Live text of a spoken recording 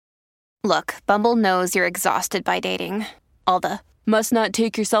Look, Bumble knows you're exhausted by dating. All the must not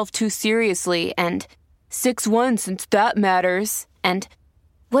take yourself too seriously and 6'1" since that matters. And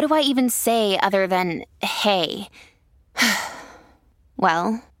what do I even say other than hey?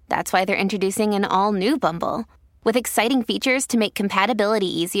 Well, that's why they're introducing an all-new Bumble with exciting features to make compatibility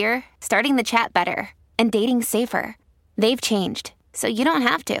easier, starting the chat better, and dating safer. They've changed, so you don't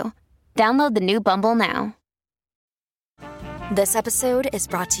have to. Download the new Bumble now. This episode is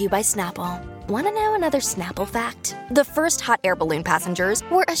brought to you by Snapple. Want to know another Snapple fact? The first hot air balloon passengers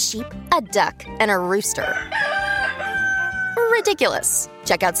were a sheep, a duck, and a rooster. Ridiculous.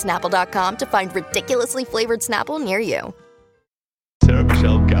 Check out Snapple.com to find ridiculously flavored Snapple near you. Sarah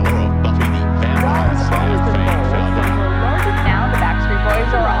Michelle Gellar of Buffy the Vampire Slayer fame. Now the Backstreet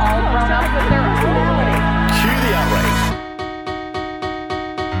Boys are all grown up with their own reality. Cue the outrage.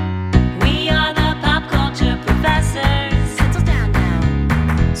 We are the pop culture professors. Settle down now.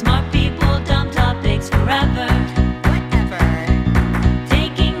 Smart people, dumb topics forever. Whatever.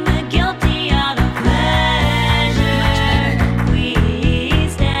 Taking the guilty out of pleasure. We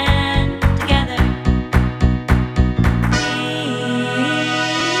stand together.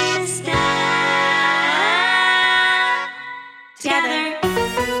 We stand together.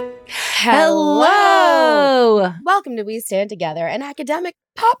 Hello! Welcome to We Stand Together, an academic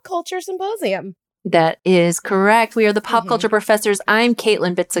pop culture symposium. That is correct. We are the Pop Culture Professors. I'm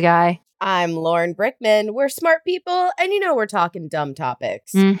Caitlin Bitsagai. I'm Lauren Brickman. We're smart people, and we're talking dumb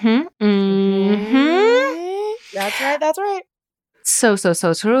topics. Mm-hmm. That's right, that's right. So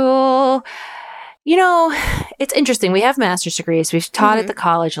true. It's interesting. We have master's degrees. We've taught at the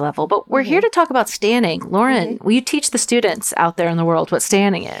college level, but we're here to talk about standing. Lauren, will you teach the students out there in the world what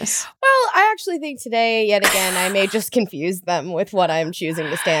standing is? Well, I actually think today, yet again, I may just confuse them with what I'm choosing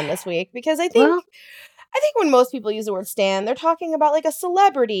to stand this week, because I think when most people use the word stand, they're talking about like a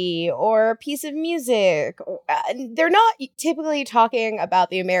celebrity or a piece of music. They're not typically talking about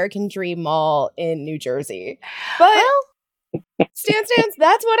the American Dream Mall in New Jersey. But stands,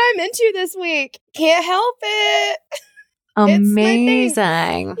 that's what I'm into this week. Can't help it.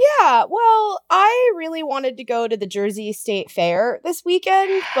 Amazing. Yeah, well, I really wanted to go to the Jersey State Fair this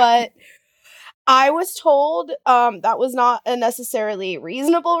weekend, but I was told that was not a necessarily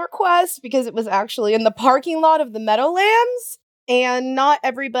reasonable request because it was actually in the parking lot of the Meadowlands, and not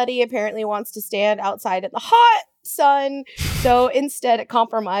everybody apparently wants to stand outside in the hot sun. So instead, a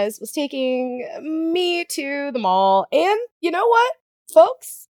compromise was taking me to the mall. And you know what,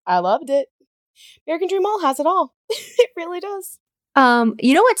 folks? I loved it. American Dream Mall has it all. It really does.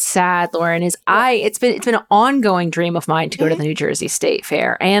 You know what's sad, Lauren, is it's been an ongoing dream of mine to go to the New Jersey State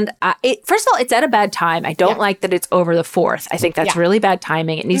Fair. And first of all, it's at a bad time. I don't like that it's over the 4th. I think that's really bad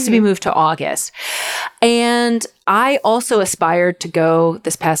timing. It needs to be moved to August. And I also aspired to go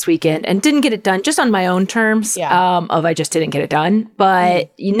this past weekend and didn't get it done just on my own terms I just didn't get it done.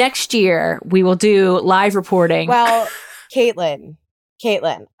 But next year we will do live reporting. Well, Caitlin,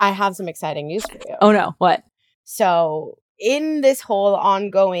 I have some exciting news for you. Oh no, what? So in this whole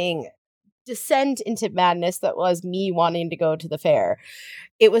ongoing descent into madness that was me wanting to go to the fair,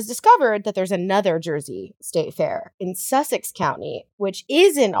 it was discovered that there's another Jersey State Fair in Sussex County, which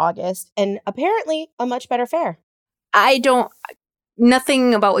is in August, and apparently a much better fair.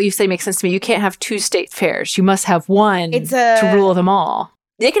 Nothing about what you say makes sense to me. You can't have two state fairs. You must have one to rule them all.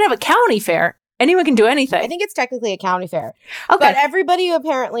 They can have a county fair. Anyone can do anything. I think it's technically a county fair. Okay. But everybody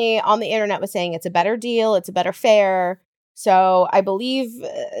apparently on the internet was saying it's a better deal, it's a better fair. So I believe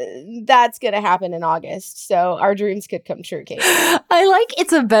that's going to happen in August. So our dreams could come true, Kate. I like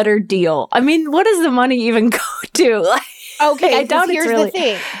it's a better deal. I mean, what does the money even go to? Okay, I doubt here's the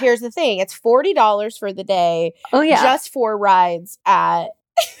thing. Here's the thing. It's $40 for the day. Oh, yeah. Just for rides at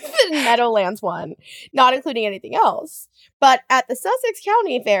the Meadowlands one, not including anything else. But at the Sussex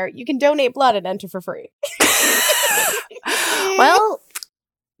County Fair, you can donate blood and enter for free. Well,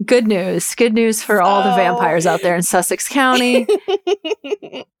 good news. Good news for all the vampires out there in Sussex County.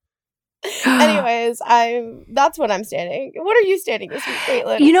 Anyways, that's what I'm standing. What are you standing this week,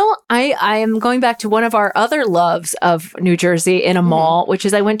 Caitlin? You know, I am going back to one of our other loves of New Jersey in a mall, which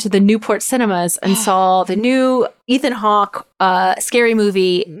is I went to the Newport Cinemas and saw the new Ethan Hawke scary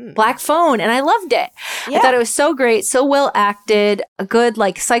movie, Black Phone, and I loved it. Yeah. I thought it was so great, so well acted, a good,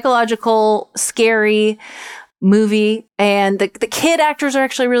 like, psychological, scary movie, and the kid actors are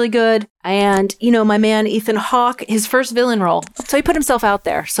actually really good. And you know, my man Ethan Hawke, his first villain role, so he put himself out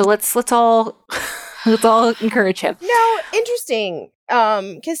there. So let's all encourage him. Now, interesting,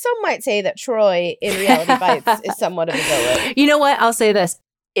 because some might say that Troy in Reality Bites is somewhat of a villain. You know what? I'll say this: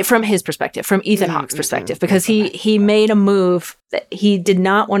 from his perspective, from Ethan Hawke's perspective, because he made a move that he did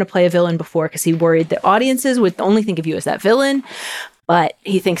not want to play a villain before because he worried that audiences would only think of you as that villain. But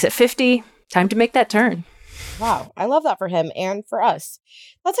he thinks at 50, time to make that turn. Wow. I love that for him and for us.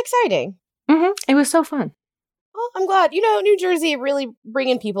 That's exciting. It was so fun. Well, I'm glad. New Jersey really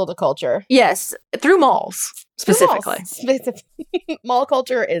bringing people to culture. Yes, through malls specifically. Mall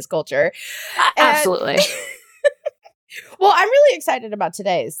culture is culture. Absolutely. Well, I'm really excited about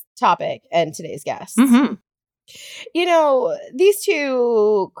today's topic and today's guests. These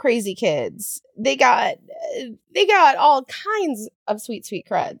two crazy kids, they got all kinds of sweet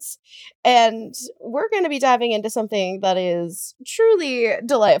creds. And we're going to be diving into something that is truly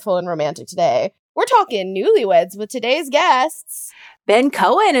delightful and romantic today. We're talking newlyweds with today's guests, Ben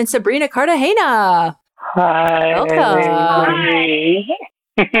Cohen and Sabrina Cartagena. Hi. Welcome.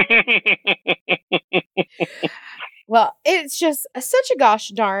 Well, it's just such a gosh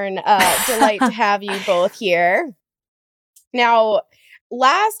darn delight to have you both here. Now,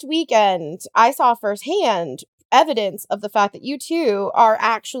 last weekend, I saw firsthand evidence of the fact that you two are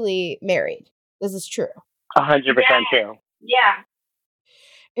actually married. This is true. 100% true. Yeah.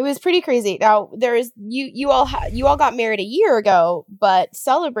 It was pretty crazy. Now, there's you all got married a year ago, but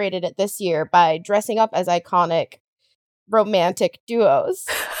celebrated it this year by dressing up as iconic romantic duos.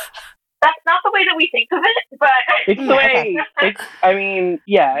 That's not the way that we think of it, but It's the way.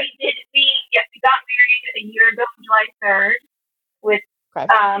 Yeah. We got married a year ago, July 3rd, with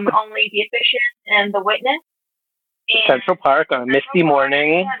only the officiant and the witness. And Central Park on a misty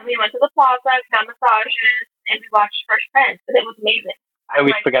morning. And we went to the plaza, got massages, and we watched Fresh Prince, and it was amazing. I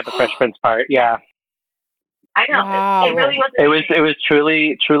always forget the Fresh Prince part. Yeah. I know. Wow. It really was. It was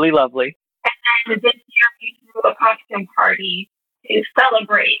truly lovely. And this year we threw a costume party to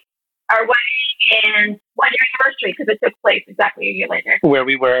celebrate our wedding and 1 year anniversary because it took place exactly a year later. Where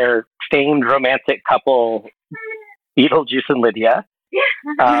we were famed romantic couple Beetlejuice and Lydia.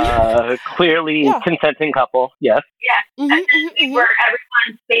 Clearly consenting couple, yes. Yeah. And we were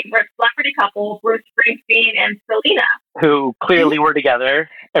everyone's favorite celebrity couple, Bruce Springsteen and Selena. Who clearly were together.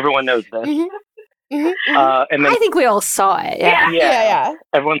 Everyone knows this. And then I think we all saw it. Yeah.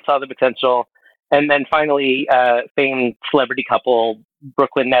 Everyone saw the potential. And then finally, famed celebrity couple,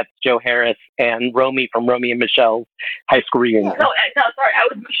 Brooklyn Nets, Joe Harris, and Romy from Romy and Michelle's high school reunion. No, sorry, I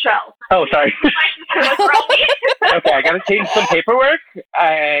was Michelle. Oh, sorry. My sister was Romy. Okay, I got to change some paperwork.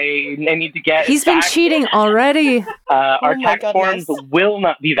 I need to get. He's been cheating already. Our tax forms will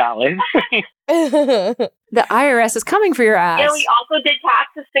not be valid. The IRS is coming for your ass. Yeah, we also did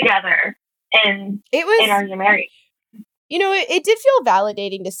taxes together, and are you married? It did feel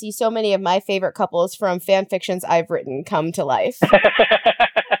validating to see so many of my favorite couples from fan fictions I've written come to life.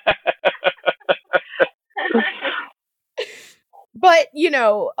 But, we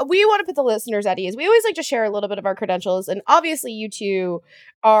want to put the listeners at ease. We always like to share a little bit of our credentials. And obviously, you two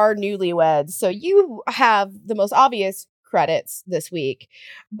are newlyweds. So you have the most obvious credits this week.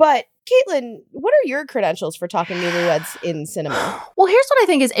 But, Caitlin, what are your credentials for talking newlyweds in cinema? Well, here's what I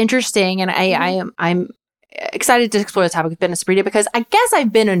think is interesting. And I'm excited to explore the topic with Ben and Sabrina because I guess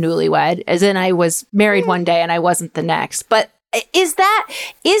I've been a newlywed, as in I was married one day and I wasn't the next. But is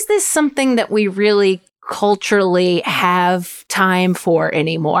this something that we really culturally have time for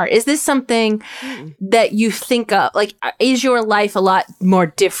anymore? Is this something that you think of? Like, is your life a lot more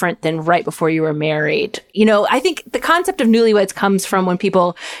different than right before you were married? I think the concept of newlyweds comes from when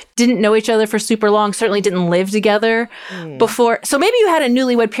people didn't know each other for super long, certainly didn't live together before. So maybe you had a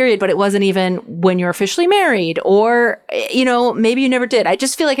newlywed period, but it wasn't even when you're officially married, or, maybe you never did. I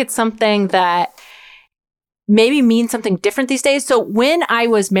just feel like it's something that maybe means something different these days. So when I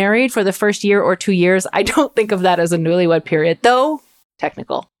was married for the first year or 2 years, I don't think of that as a newlywed period, though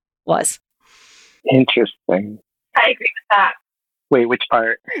technical was. Interesting. I agree with that. Wait, which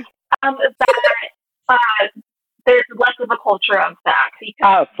part? There's less of a culture of that.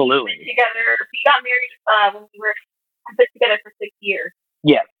 Absolutely. We got married when we were together for 6 years.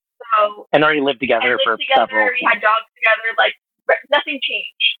 Yes. So and already lived together for several. We had dogs together. Like, nothing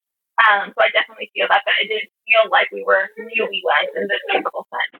changed. So I definitely feel that it didn't feel like we were newlyweds in this typical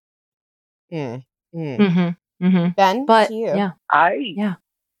sense. Ben, but to you. Yeah.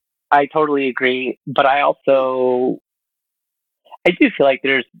 I totally agree, but I do feel like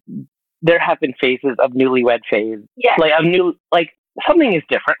there have been phases of newlywed phase. Yeah. Like something is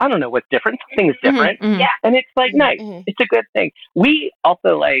different. I don't know what's different. Something is different. Yeah. And it's like nice. It's a good thing. We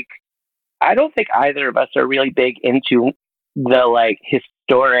also I don't think either of us are really big into the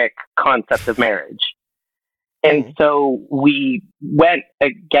historic concept of marriage. And so we went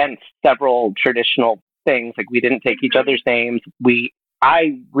against several traditional things. Like, we didn't take each other's names. We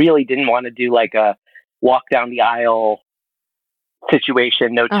I really didn't want to do like a walk down the aisle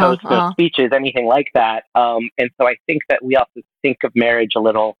situation, no toast, no speeches, anything like that. And so I think that we also think of marriage a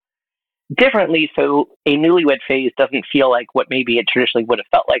little differently. So a newlywed phase doesn't feel like what maybe it traditionally would have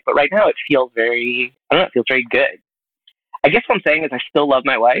felt like. But right now it feels very, I don't know, it feels very good. I guess what I'm saying is I still love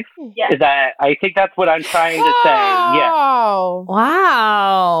my wife. Yes. Is that I think that's what I'm trying to say. Yeah.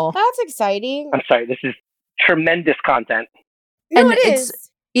 Wow. That's exciting. I'm sorry. This is tremendous content. No, And it is.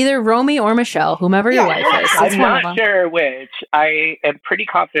 Either Romy or Michelle, whomever your wife is. It's I'm one of not them. sure which. I am pretty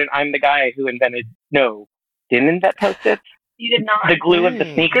confident I'm the guy who didn't invent Post-its? You did not. The glue of the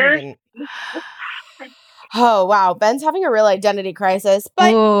sneakers? Oh, wow. Ben's having a real identity crisis.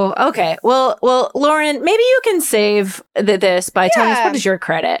 But Oh, okay. Well, Lauren, maybe you can save this by telling us what is your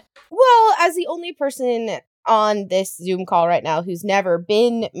credit. well, as the only person on this Zoom call right now who's never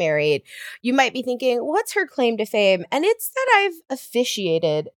been married, you might be thinking, what's her claim to fame? And it's that I've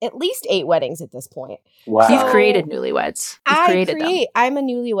officiated at least 8 weddings at this point. Wow. You've created newlyweds. You've created them. I'm a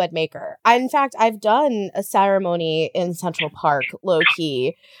newlywed maker. In fact, I've done a ceremony in Central Park, low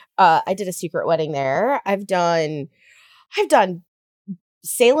key. I did a secret wedding there. I've done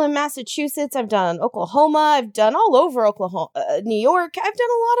Salem, Massachusetts. I've done Oklahoma. I've done all over Oklahoma, New York. I've done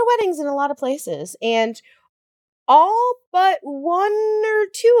a lot of weddings in a lot of places, and all but 1 or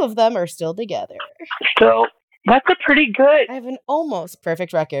 2 of them are still together. So that's a pretty good. I have an almost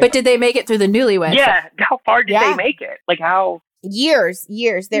perfect record. But did they make it through the newlywed? Yeah. How far did Yeah. they make it? Like how? years.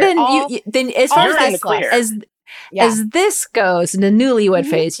 They're Then, all then as far You're in the clear. as this goes, in the newlywed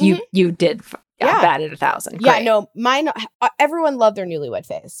phase, you did batted 1,000. Yeah, Great. no, mine. Everyone loved their newlywed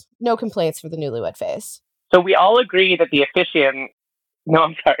phase. No complaints for the newlywed phase. So we all agree that the officiant. No,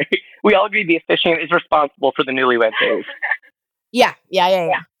 I'm sorry. We all agree the officiant is responsible for the newlywed phase. Yeah.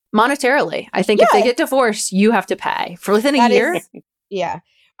 Monetarily, I think if they Yeah. get divorced, you have to pay for within a That year. Yeah.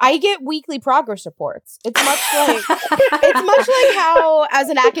 I get weekly progress reports. It's much like how, as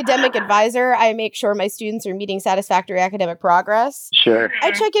an academic advisor, I make sure my students are meeting satisfactory academic progress. Sure. I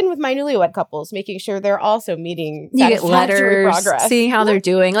check in with my newlywed couples, making sure they're also meeting You get satisfactory letters, progress. seeing how they're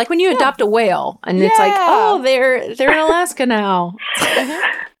doing. Like when you adopt a whale, and it's like, Yeah. oh, they're in Alaska now.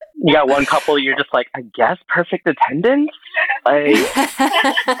 You got one couple, you're just like, I guess perfect attendance? Like,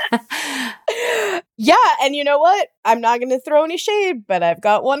 Yeah, and you know what? I'm not going to throw any shade, but I've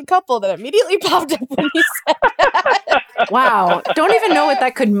got one couple that immediately popped up when you said that. Wow, don't even know what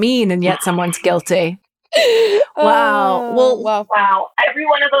that could mean, and yet someone's guilty. Wow. Well, Wow. Every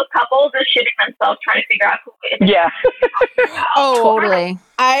one of those couples is shitting themselves trying to figure out who it is. yeah. totally.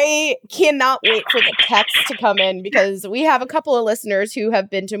 I cannot wait for the text to come in because we have a couple of listeners who have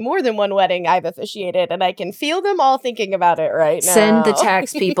been to more than one wedding I've officiated, and I can feel them all thinking about it right now. Send the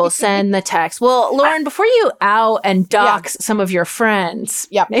text, people. Send the text. Well, Lauren, before you out and dox some of your friends,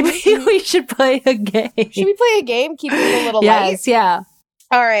 maybe we should play a game. Should we play a game? Keep it a little light? Yes, yeah.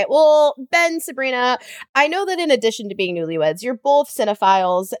 All right. Well, Ben, Sabrina, I know that in addition to being newlyweds, you're both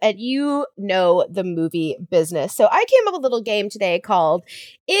cinephiles and you know the movie business. So I came up with a little game today called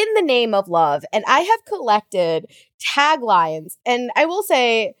In the Name of Love, and I have collected taglines. And I will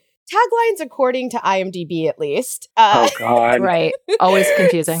say, taglines according to IMDb, at least. Oh, God. Right. Always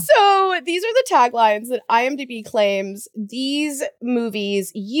confusing. So these are the taglines that IMDb claims these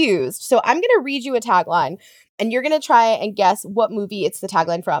movies used. So I'm going to read you a tagline, and you're going to try and guess what movie it's the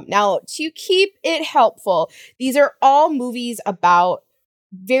tagline from. Now, to keep it helpful, these are all movies about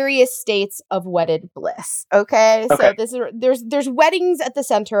various states of wedded bliss. Okay? So there's weddings at the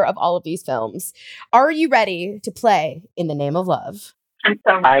center of all of these films. Are you ready to play In the Name of Love?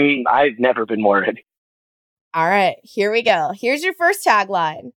 I've never been more ready. All right, here we go. Here's your first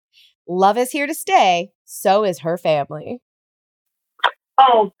tagline. Love is here to stay, so is her family.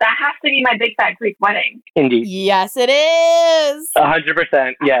 Oh, that has to be My Big Fat Greek Wedding. Indeed. Yes, it is.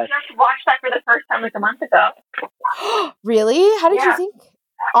 100%. Yes. I just watched that for the first time like a month ago. Really? How did you think?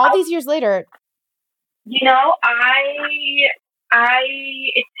 All these years later. You know,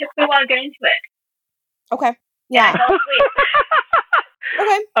 it took me a while to get into it. Okay. Yeah.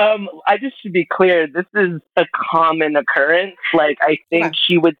 Okay. I just should be clear. This is a common occurrence. Like, I think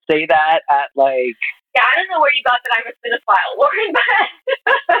she would say that at like. Yeah, I don't know where you got that I'm a cinephile, Lauren,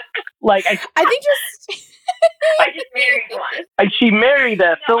 but like I think just I just married one. She married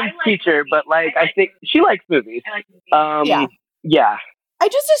a film teacher, but like I think she likes movies. I like movies. Yeah. I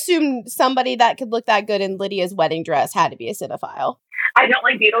just assumed somebody that could look that good in Lydia's wedding dress had to be a cinephile. I don't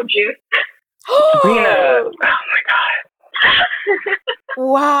like Beetlejuice. Sabrina. Oh my God.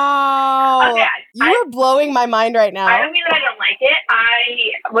 Wow. Okay, you are blowing my mind right now. I don't mean that I don't like it.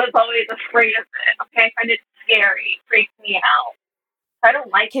 I was always afraid of it. Okay, I find it scary. It freaks me out.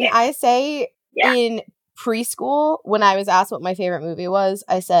 like Can it. I say Yeah. in preschool, when I was asked what my favorite movie was,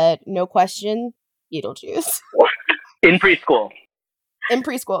 I said, no question, Beetlejuice. In preschool. In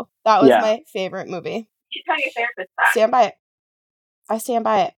preschool. That was Yeah. my favorite movie. You should tell your therapist that. Stand by it. I stand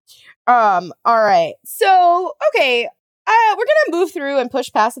by it. All right. So, okay. We're gonna move through and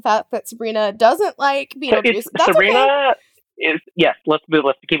push past the fact that Sabrina doesn't like So Beetlejuice. it's That's okay. Sabrina is yes. Let's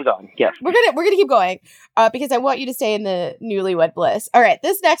keep it going. Yes. We're gonna keep going because I want you to stay in the newlywed bliss. All right,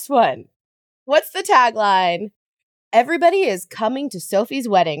 this next one. What's the tagline? Everybody is coming to Sophie's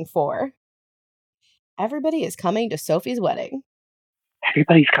wedding for. Everybody is coming to Sophie's wedding.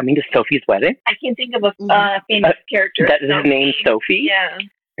 Everybody's coming to Sophie's wedding. I can think of a Mhm. famous character. That is his name, Sophie. Yeah.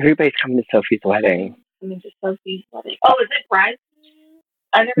 Everybody's coming to Sophie's wedding. I mean, just Sophie's wedding. Oh, is it Bryce?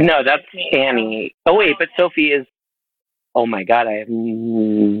 I never No, heard that's his name. Annie. Oh wait, but Sophie is. Oh my God, I have.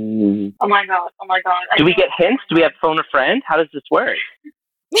 Oh my god. Do we get hints? Do we have phone a friend? How does this work?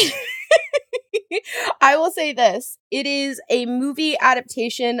 I will say this. It is a movie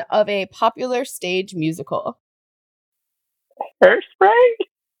adaptation of a popular stage musical. Hairspray?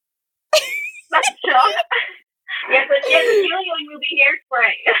 That's Chuck. Yes, the Newlywed movie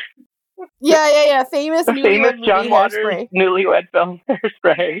Hairspray. Yeah. Famous The newlywed famous movie John Waters Hairspray. newlywed film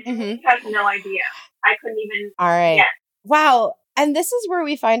Hairspray. Mhm. I have no idea. I couldn't even. All right. Yeah. Wow. And this is where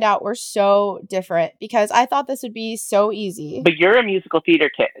we find out we're so different because I thought this would be so easy. But you're a musical theater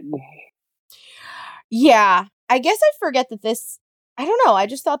kid. Yeah. I guess I forget that this, I don't know. I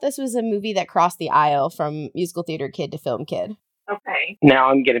just thought this was a movie that crossed the aisle from musical theater kid to film kid. Okay. Now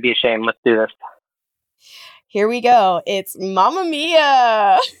I'm gonna be ashamed. Let's do this. Here we go. It's Mamma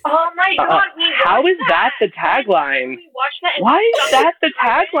Mia. Oh my god. We How watched is that the tagline? We watched that. and Why we is thought that the it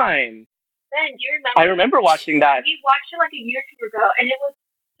was tagline? Ben, do you remember? I remember watching that. We watched it like a year or two ago, and it was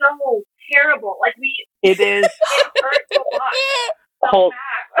so terrible. Like It is. it hurt to watch. So Hold-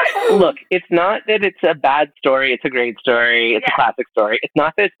 bad. Look, it's not that it's a bad story. It's a great story. It's a Yeah. classic story. It's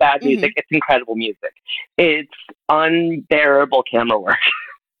not that it's bad music. It's incredible music. It's unbearable camera work.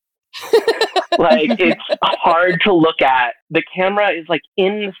 Like, it's hard to look at. The camera is like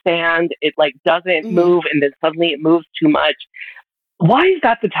in the stand. It like doesn't move, and then suddenly it moves too much. Why is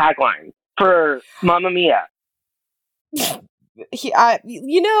that the tagline for Mamma Mia?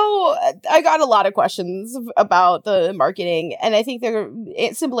 I got a lot of questions about the marketing, and I think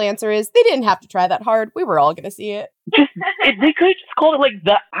the simple answer is they didn't have to try that hard. We were all going to see it. They could have just called it like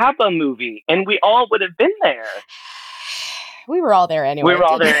the ABBA movie, and we all would have been there. We were all there anyway. We were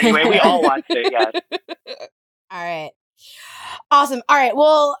all there anyway. We all watched it, yes. All right. Awesome. All right.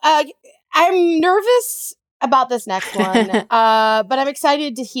 Well, I'm nervous about this next one, but I'm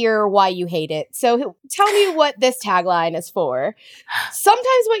excited to hear why you hate it. So tell me what this tagline is for.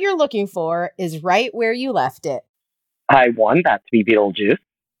 Sometimes what you're looking for is right where you left it. I want that to be Beetlejuice.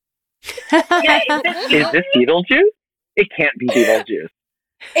 Yeah, Is this Beetlejuice? It can't be Beetlejuice.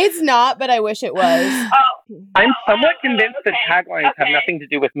 It's not, but I wish it was. Oh, I'm somewhat convinced that okay, taglines have okay. nothing to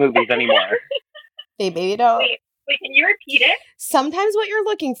do with movies anymore. They maybe don't. wait, can you repeat it? Sometimes what you're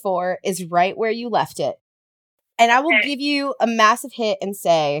looking for is right where you left it. And I will Okay. give you a massive hit and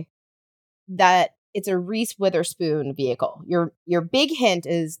say that it's a Reese Witherspoon vehicle. Your big hint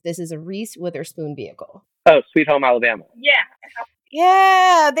is this is a Reese Witherspoon vehicle. Oh, Sweet Home Alabama. Yeah.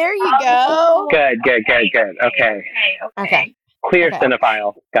 Yeah, there you Oh. go. Good. Okay. Okay. Clear Okay.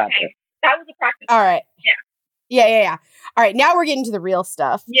 cinephile. Gotcha. Okay. That was a practice. All right. Yeah. Yeah. All right, now we're getting to the real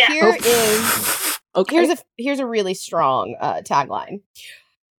stuff. Yeah. Here is Okay. here's a really strong tagline.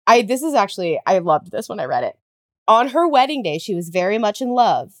 I loved this when I read it. On her wedding day, she was very much in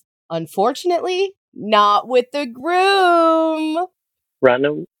love. Unfortunately, not with the groom.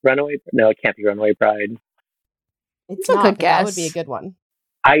 Runaway? No, it can't be Runaway Bride. It's a not, good but that would guess. be a good one.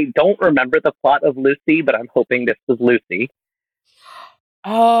 I don't remember the plot of Lucy, but I'm hoping this was Lucy.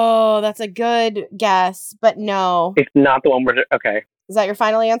 Oh, that's a good guess, but no. It's not the one where. Okay. Is that your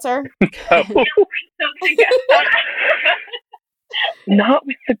final answer? Oh. So good guess. Not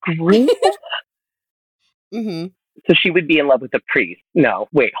with the groom? Mm-hmm. So she would be in love with the priest. No,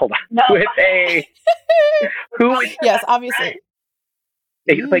 wait, hold on. No. With a. Who would. Yes, obviously.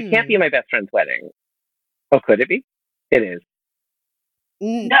 But it can't be my best friend's wedding. Oh, could it be? It is.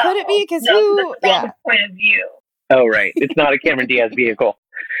 No. Could it be? Because No, who? that's the Yeah. point of view. Oh, right. It's not a Cameron Diaz vehicle.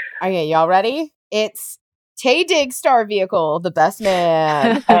 Okay, y'all ready? It's Tay Diggs' star vehicle, The Best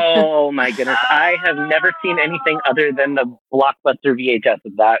Man. Oh, my goodness. I have never seen anything other than the Blockbuster VHS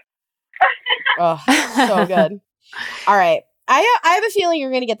of that. Oh, so good. All right. I have a feeling you're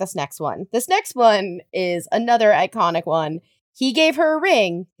going to get this next one. This next one is another iconic one. He gave her a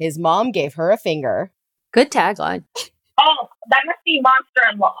ring. His mom gave her a finger. Good tagline. Oh, that must be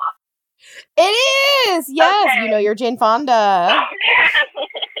Monster-in-Law. It is! Yes, Okay. you know you're Jane Fonda.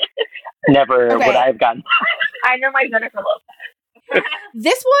 Never Okay. would I have gotten. I know my Jennifer Lopez.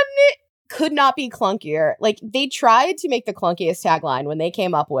 This one could not be clunkier. Like, they tried to make the clunkiest tagline when they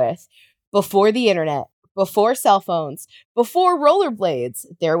came up with, before the internet, before cell phones, before rollerblades,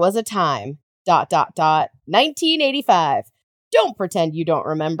 there was a time, ... 1985. Don't pretend you don't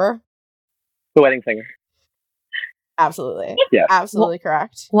remember. The Wedding Singer. Absolutely. Yeah. Absolutely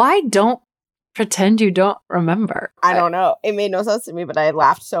correct. Why don't pretend you don't remember? I don't know. It made no sense to me, but I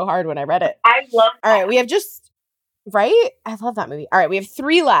laughed so hard when I read it. I love All right, we have just... Right? I love that movie. All right, we have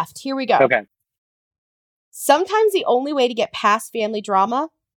 3 left. Here we go. Okay. Sometimes the only way to get past family drama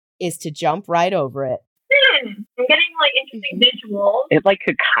is to jump right over it. I'm getting like interesting visuals. It like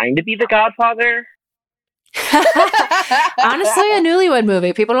could kind of be The Godfather. Honestly, a newlywed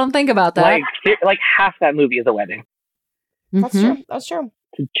movie. People don't think about that. Like half that movie is a wedding. That's Mhm. true. That's true.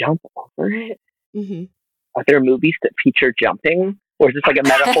 To jump over it. Mm-hmm. Are there movies that feature jumping, or is this like a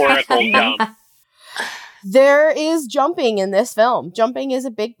metaphorical jump? There is jumping in this film. Jumping is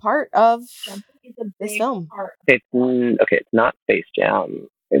a big part of It's a this big film. part. It's okay. It's not Space Jam.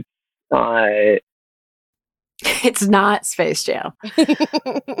 It's not. It's not Space Jam.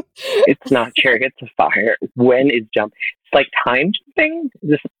 It's not Chariots of Fire. When is jump? It's like time jumping.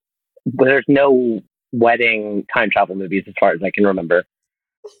 There's no wedding time travel movies as far as I can remember.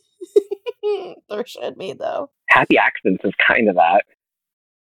 There should be, though. Happy Accidents is kind of that.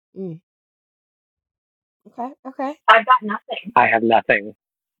 Okay. I've got nothing. I have nothing.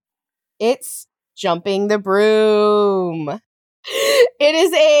 It's Jumping the Broom. It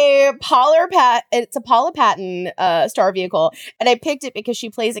is a Paula Patton star vehicle, and I picked it because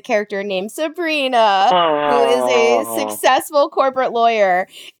she plays a character named Sabrina, who is a successful corporate lawyer,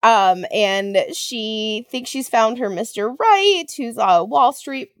 and she thinks she's found her Mr. Right, who's a Wall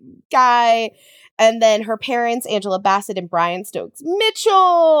Street guy, and then her parents, Angela Bassett and Brian Stokes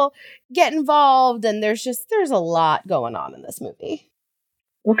Mitchell, get involved, and there's a lot going on in this movie.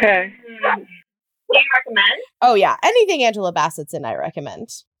 Okay. Do you recommend? Oh yeah, anything Angela Bassett's in, I recommend.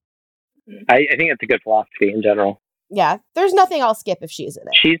 I think it's a good philosophy in general. Yeah, there's nothing I'll skip if she's in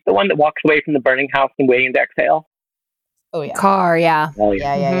it. She's the one that walks away from the burning house and waiting to exhale. Oh yeah. Car, yeah. Oh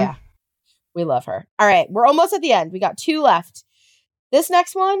yeah. Yeah. We love her. All right, we're almost at the end. We got 2 left. This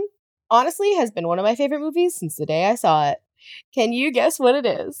next one, honestly, has been one of my favorite movies since the day I saw it. Can you guess what it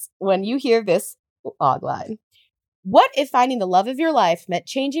is when you hear this log line? What if finding the love of your life meant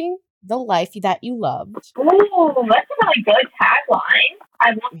changing the life that you loved? Ooh, that's a really good tagline.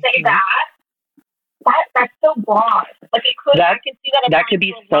 I will say that's so broad. Like it could. I can see that. That could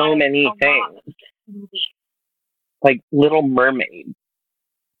be so many things. Like Little Mermaid.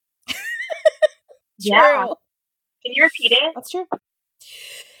 Yeah. True. Can you repeat it? That's true.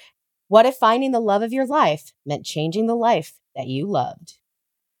 What if finding the love of your life meant changing the life that you loved?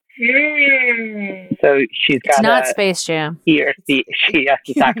 So she's got It's not Space Jam. she has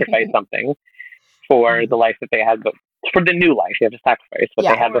to sacrifice something for the life that they had, but for the new life, you have to sacrifice what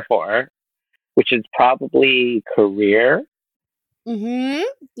they had before, which is probably career. Mm-hmm.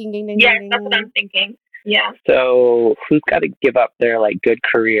 Ding, ding, ding, Yes, ding, that's what I'm thinking. Yeah. So who's got to give up their like good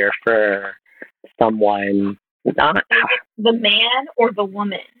career for someone? Not. The man or the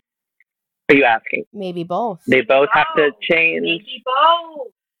woman? Are you asking? Maybe both. They both have to change. Maybe both.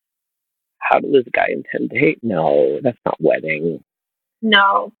 How does the guy intend to hate? No, that's not wedding.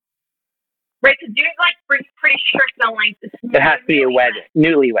 No. Right, because you're like pretty strict on like this. It has to be a wedding,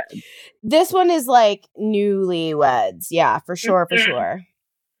 newlywed. This one is like newlyweds. Yeah, for sure, for sure.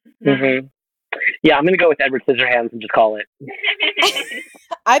 Mm-hmm. Yeah, I'm going to go with Edward Scissorhands and just call it.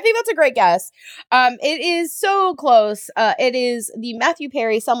 I think that's a great guess. It is so close. It is the Matthew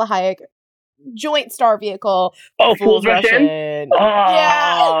Perry, Selma Hayek joint star vehicle. Oh, Fools Rush In? Oh,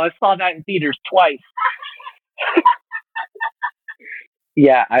 I saw that in theaters twice.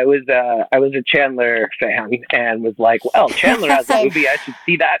 Yeah, I was a Chandler fan and was like, well, Chandler has a movie. I should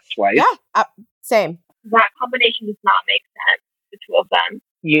see that twice. Yeah, same. That combination does not make sense, the two of them.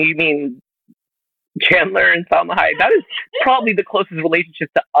 You mean Chandler and Salma Hayek? That is probably the closest relationship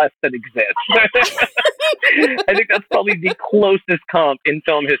to us that exists. I think that's probably the closest comp in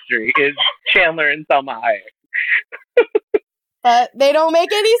film history is Chandler and Salma Hayek. But they don't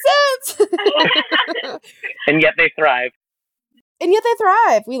make any sense. And yet they thrive. And yet they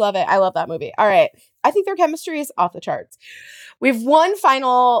thrive. We love it. I love that movie. All right. I think their chemistry is off the charts. We have one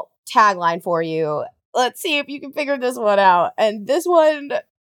final tagline for you. Let's see if you can figure this one out. And this one,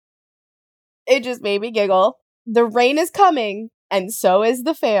 it just made me giggle. The rain is coming, and so is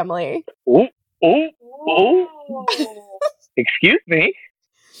the family. Ooh, ooh, ooh. Excuse me?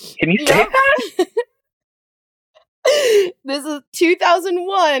 Can you say that? This is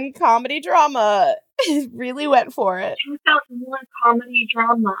 2001 comedy drama. Really went for it. 2001 comedy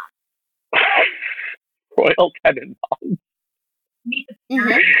drama. Royal Tenenbaums. Meet the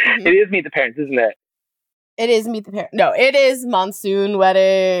Parents. Mhm. It is Meet the Parents, isn't it? It is Meet the Parents. No, it is Monsoon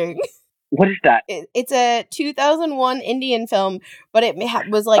Wedding. What is that? It's a 2001 Indian film, but it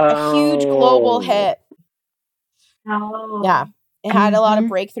was like a huge global hit. Oh. Yeah. It had a lot of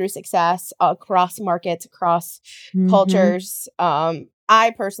breakthrough success across markets, across cultures.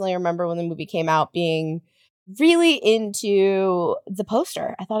 I personally remember when the movie came out being really into the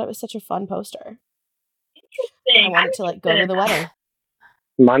poster. I thought it was such a fun poster. I wanted to go to the wedding.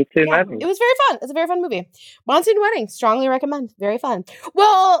 Monsoon Wedding. It was very fun. It's a very fun movie. Monsoon Wedding. Strongly recommend. Very fun.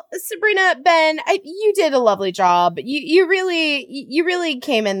 Well, Sabrina, Ben, you did a lovely job. You really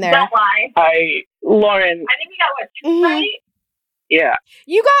came in there. Don't lie. Lauren. I think we got what, 2 right? Yeah.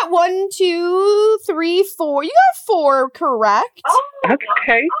 You got 1, 2, 3, 4. You got 4 correct. Oh, Okay.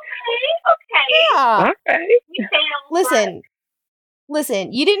 okay. Yeah. Okay. We failed.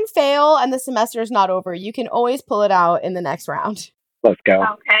 Listen, you didn't fail and the semester's not over. You can always pull it out in the next round. Let's go.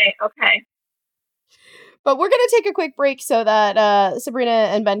 Okay. But we're going to take a quick break so that Sabrina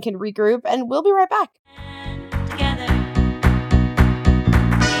and Ben can regroup, and we'll be right back. Together.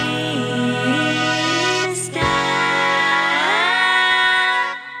 We stand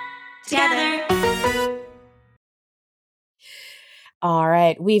together. All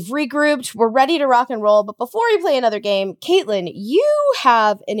right, we've regrouped. We're ready to rock and roll. But before we play another game, Caitlin, you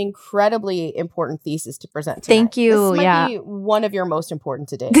have an incredibly important thesis to present today. Thank you. This might be one of your most important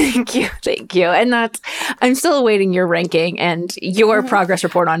today. Thank you. And I'm still awaiting your ranking and your progress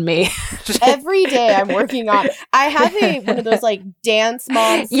report on me. Every day I'm working on. I have one of those dance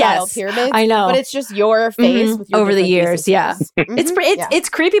mom style pyramids. I know, but it's just your face with your over the years. theses. Yeah, Mhm. it's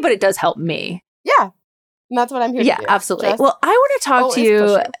creepy, but it does help me. Yeah. And that's what I'm here to do. Yeah, absolutely. Just- Well, I want to talk to it's you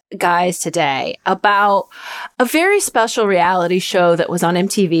pushing. guys today about a very special reality show that was on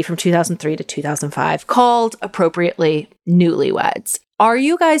MTV from 2003 to 2005 called, appropriately, Newlyweds. Are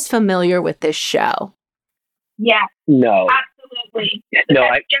you guys familiar with this show? Yeah, No. absolutely. No,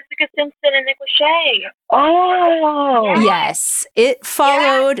 That's Jessica Simpson and Nick Lachey. Oh. Yes, it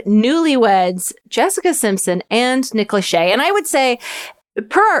followed Newlyweds, Jessica Simpson, and Nick Lachey. And I would say,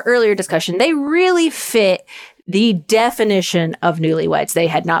 per our earlier discussion, they really fit the definition of newlyweds. They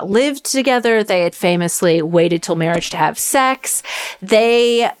had not lived together. They had famously waited till marriage to have sex.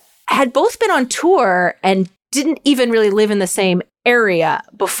 They had both been on tour and didn't even really live in the same area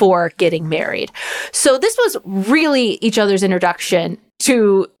before getting married. So this was really each other's introduction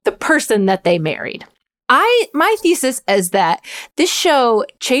to the person that they married. My thesis is that this show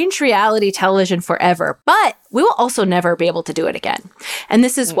changed reality television forever, but we will also never be able to do it again. And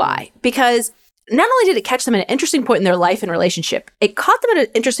this is why. Because not only did it catch them at an interesting point in their life and relationship, it caught them at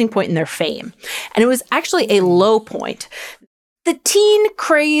an interesting point in their fame. And it was actually a low point. The teen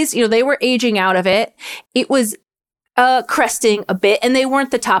craze, they were aging out of it. It was cresting a bit, and they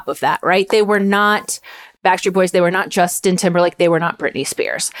weren't the top of that, right? They were not Backstreet Boys. They were not Justin Timberlake. They were not Britney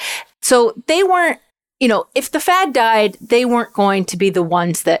Spears. So they weren't, if the fad died, they weren't going to be the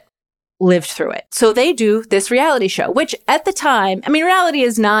ones that lived through it. So they do this reality show, which at the time, reality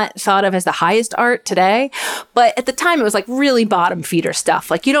is not thought of as the highest art today, but at the time it was really bottom feeder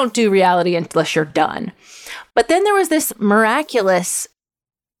stuff. You don't do reality unless you're done. But then there was this miraculous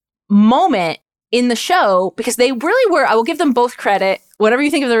moment in the show, because they really were, I will give them both credit, whatever you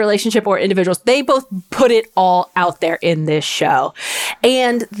think of the relationship or individuals, they both put it all out there in this show.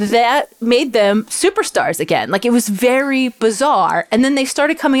 And that made them superstars again. It was very bizarre. And then they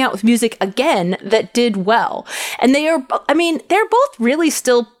started coming out with music again that did well. And they're both really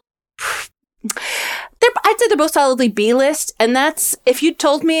still, I'd say they're both solidly B-list. And that's, if you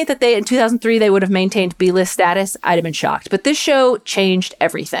told me that in 2003, they would have maintained B-list status, I'd have been shocked. But this show changed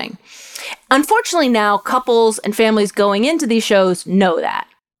everything. Unfortunately, now couples and families going into these shows know that.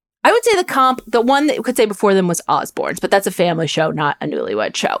 I would say the one that you could say before them was Osbourne's, but that's a family show, not a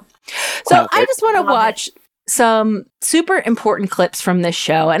newlywed show. So I just want to watch some super important clips from this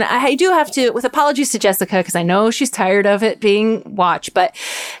show. And I do have to, with apologies to Jessica, because I know she's tired of it being watched, but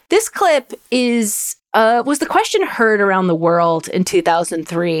this clip was the question heard around the world in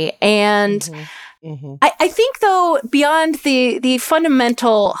 2003. And I think, though, beyond the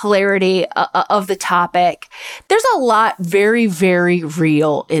fundamental hilarity of the topic, there's a lot very, very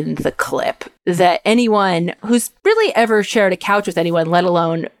real in the clip that anyone who's really ever shared a couch with anyone, let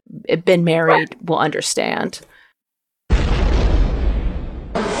alone been married, will understand.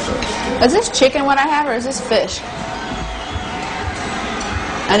 Is this chicken what I have, or is this fish?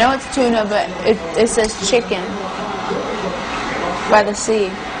 I know it's tuna, but it says chicken by the sea.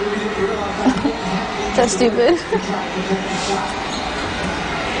 That's stupid.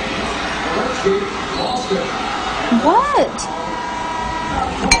 What?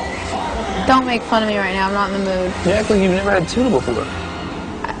 Don't make fun of me right now. I'm not in the mood. You act like you've never had tuna before.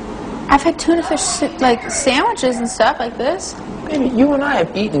 I've had tuna fish like sandwiches and stuff like this. Maybe you and I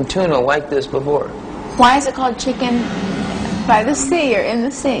have eaten tuna like this before. Why is it called chicken by the sea or in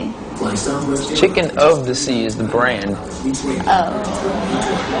the sea? Chicken of the Sea is the brand. Oh.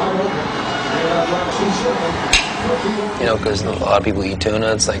 You know, because a lot of people eat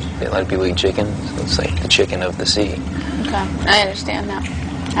tuna, it's like a lot of people eat chicken, so it's like the chicken of the sea. Okay, I understand now.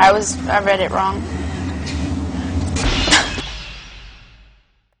 I read it wrong.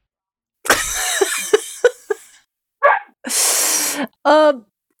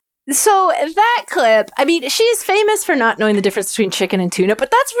 So that clip, I mean, she's famous for not knowing the difference between chicken and tuna,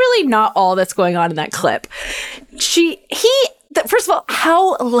 but that's really not all that's going on in that clip. First of all,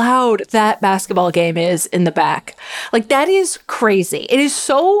 how loud that basketball game is in the back. Like, that is crazy. It is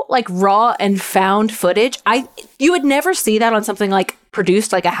so, like, raw and found footage. You would never see that on something like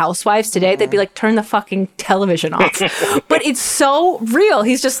produced like a Housewives today. They'd be like, turn the fucking television off. But it's so real.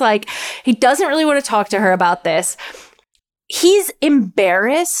 He's just like, he doesn't really want to talk to her about this. He's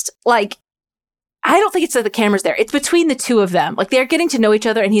embarrassed. Like, I don't think it's that the camera's there. It's between the two of them. Like, they're getting to know each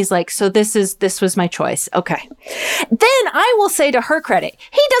other, and he's like, so this was my choice. Okay. Then I will say, to her credit,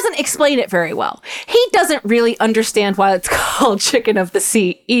 he doesn't explain it very well. He doesn't really understand why it's called chicken of the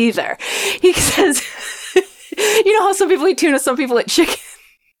sea either. He says, you know how some people eat tuna, some people eat chicken?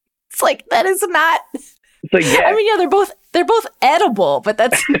 It's like, that is not... So, yeah. I mean, yeah, they're both edible, but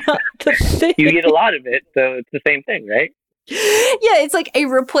that's not the thing. You eat a lot of it, so it's the same thing, right? Yeah, it's like a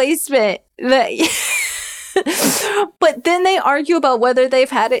replacement. But then they argue about whether they've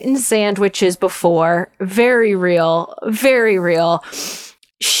had it in sandwiches before. Very real. Very real.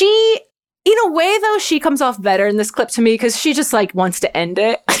 She, in a way, though, she comes off better in this clip to me because she just, like, wants to end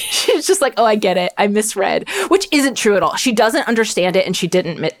it. She's just like, oh, I get it. I misread. Which isn't true at all. She doesn't understand it, and she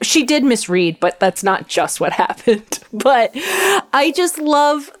did misread, but that's not just what happened. But I just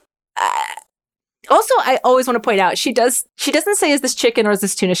love... Also, I always want to point out, she doesn't say, is this chicken or is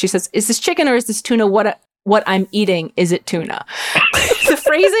this tuna? She says, is this chicken or is this tuna? What I'm eating, is it tuna? The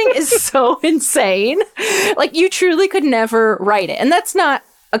phrasing is so insane. Like, you truly could never write it. And that's not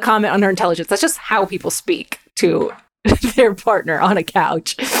a comment on her intelligence. That's just how people speak to their partner on a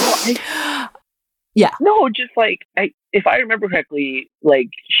couch. Yeah. No, just like, if I remember correctly, like,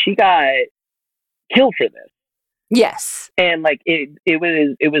 she got killed for this. Yes. And like it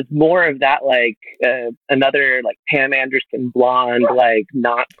was more of that, like another like Pam Anderson blonde, like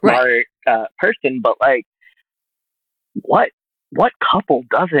not smart person, but like what couple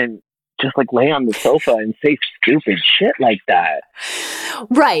doesn't just like lay on the sofa and say stupid shit like that?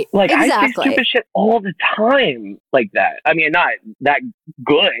 Right. Like, exactly. I say stupid shit all the time like that. I mean, not that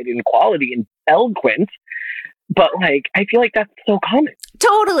good in quality and eloquence, but like I feel like that's so common.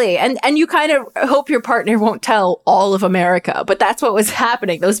 Totally. And you kind of hope your partner won't tell all of America, but that's what was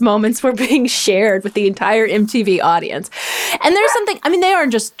happening. Those moments were being shared with the entire MTV audience. And there's something, I mean, they are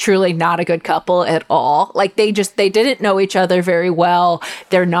just truly not a good couple at all. Like, they didn't know each other very well.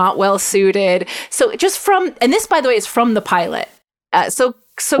 They're not well suited. So just and this, by the way, is from the pilot. So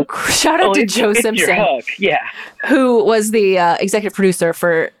shout out to Joe Simpson, who was the executive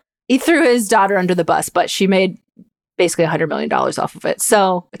producer he threw his daughter under the bus, but she made basically $100 million off of it.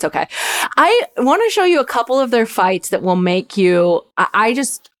 So it's okay. I want to show you a couple of their fights that will make you,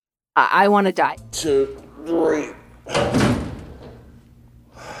 I want to die. 2, 3.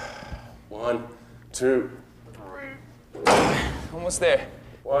 1, 2, 3. Almost there.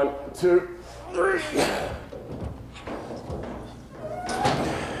 1, 2, 3.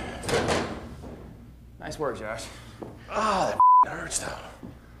 Nice work, Josh. That hurts though.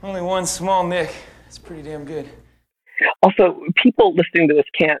 Only one small nick. It's pretty damn good. Also, people listening to this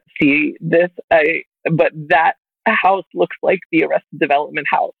can't see this, but that house looks like the Arrested Development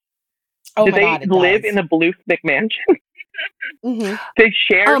house. Oh, Do my they God, it live does. in a Bluth McMansion? Mm-hmm. They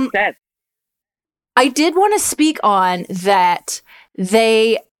share sets. I did want to speak on that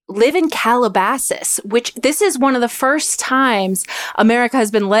they live in Calabasas, which this is one of the first times America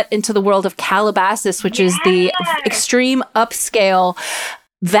has been let into the world of Calabasas, which is the extreme upscale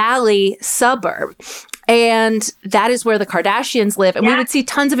valley suburb. And that is where the Kardashians live. And we would see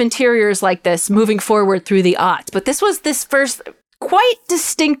tons of interiors like this moving forward through the aughts. But this was this first quite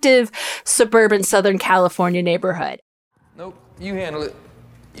distinctive suburban Southern California neighborhood. Nope, you handle it.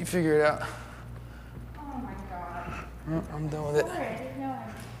 You figure it out. Oh my God. I'm done with it.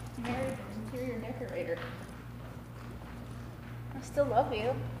 I still love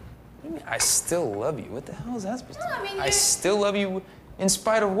you. I still love you. What the hell is that supposed to mean? I mean, I still love you in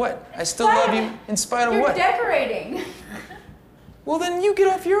spite of what? I still love you in spite of what? You're decorating. Well, then you get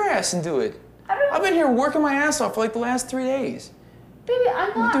off your ass and do it. I've been here working my ass off for like the last 3 days. Baby, I'm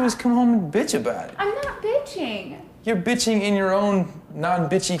All you not. do is come home and bitch about it. I'm not bitching. You're bitching in your own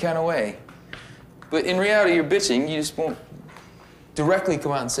non-bitchy kind of way. But in reality, you're bitching. You just won't directly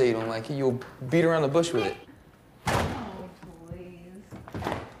come out and say you don't like it. You'll beat around the bush with it. Oh, please.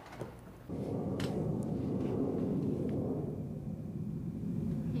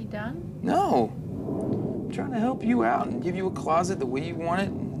 You done? No. I'm trying to help you out and give you a closet the way you want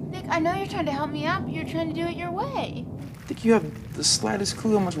it. Nick, I know you're trying to help me out, but you're trying to do it your way. I think you have the slightest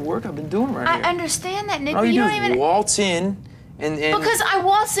clue how much work I've been doing right here. I understand that, Nick, All but you you do don't is even... waltz in and... Because I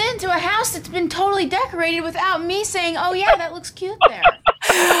waltz into a house that's been totally decorated without me saying, oh yeah, that looks cute there.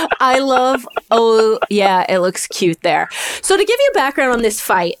 I love, oh, yeah, it looks cute there. So to give you background on this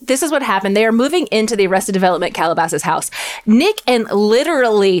fight, this is what happened. They are moving into the Arrested Development Calabasas house. Nick and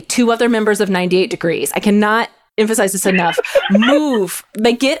literally 2 other members of 98 Degrees, I cannot emphasize this enough, move.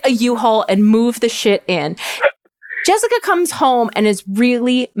 They get a U-Haul and move the shit in. Jessica comes home and is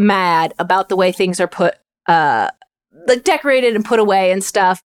really mad about the way things are put, like decorated and put away and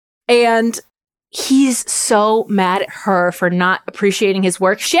stuff. And he's so mad at her for not appreciating his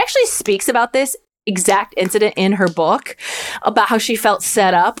work. She actually speaks about this exact incident in her book about how she felt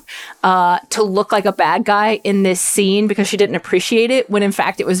set up to look like a bad guy in this scene because she didn't appreciate it, when in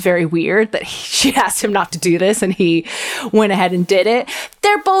fact it was very weird that she asked him not to do this and he went ahead and did it.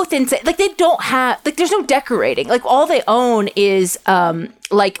 They're both insane. Like, they don't have, like, there's no decorating. Like, all they own is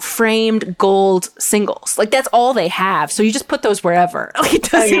like framed gold singles. Like, that's all they have. So you just put those wherever. Like, it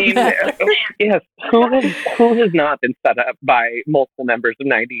doesn't matter. Yes. Who has not been set up by multiple members of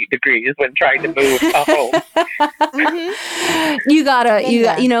 98 Degrees when trying to move a home?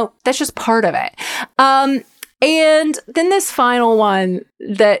 You know, that's just part of it. And then this final one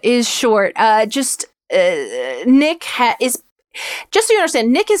that is short, Nick is, just so you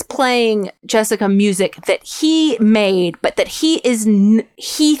understand, Nick is playing Jessica music that he made, but that he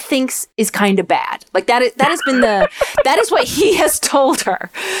thinks is kind of bad. Like, that has been that is what he has told her.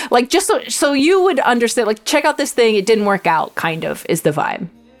 Like, just so you would understand, like, check out this thing, it didn't work out, kind of, is the vibe.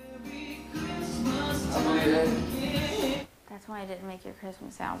 That's why I didn't make your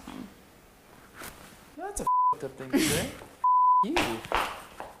Christmas album. That's a f***ed up thing to say. You.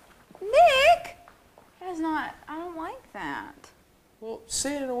 Nick! That's not, I don't like that. Well,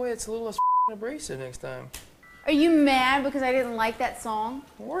 say it in a way that's a little less abrasive next time. Are you mad because I didn't like that song?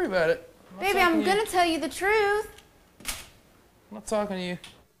 Don't worry about it. Baby, I'm gonna tell you the truth. I'm not talking to you.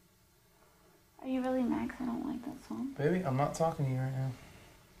 Are you really mad because I don't like that song? Baby, I'm not talking to you right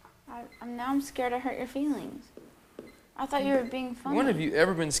now. I'm scared I hurt your feelings. I thought you were being funny. When have you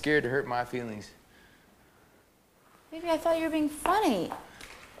ever been scared to hurt my feelings? Baby, I thought you were being funny.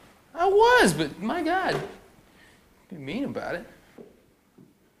 I was, but my God. Be mean about it.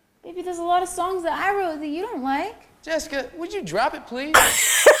 Baby, there's a lot of songs that I wrote that you don't like. Jessica, would you drop it, please?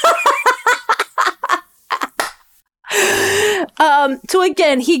 So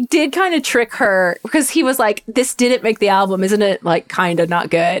again, he did kind of trick her because he was like, this didn't make the album, isn't it? Like, kind of not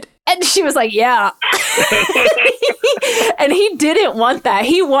good. And she was like, yeah. And he didn't want that.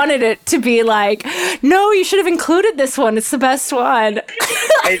 He wanted it to be like, no, you should have included this one. It's the best one.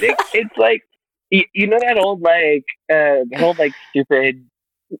 I think it's like, you know that old stupid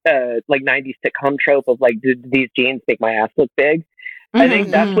like 90s sitcom trope of like, did these jeans make my ass look big? I think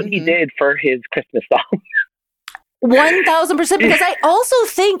that's what he did for his Christmas song. 1000%, because I also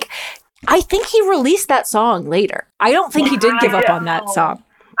think he released that song later. I don't think he did give up on that song.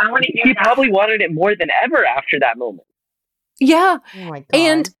 I want to hear He that. probably wanted it more than ever after that moment. Yeah. Oh my God.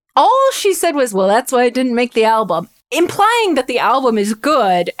 And all she said was, well, that's why I didn't make the album, implying that the album is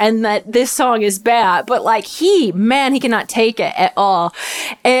good and that this song is bad. But like, he cannot take it at all.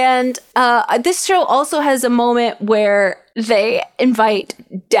 And this show also has a moment where they invite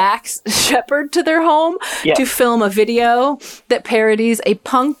Dax Shepard to their home to film a video that parodies a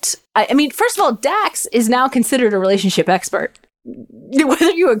punked. I mean, first of all, Dax is now considered a relationship expert. Whether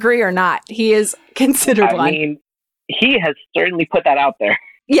you agree or not, he is considered one. I mean, he has certainly put that out there.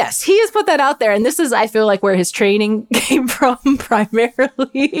 Yes, he has put that out there. And this is, I feel like, where his training came from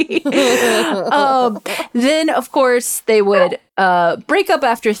primarily. Then, of course, they would break up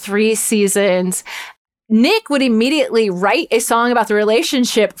after 3 seasons. Nick would immediately write a song about the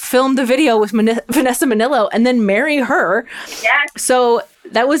relationship, film the video with Vanessa Minnillo, and then marry her. Yes. So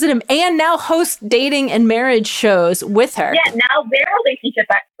That was and now hosts dating and marriage shows with her. Yeah, now they're relationship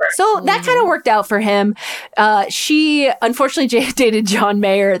experts. So that kind of worked out for him. She unfortunately dated John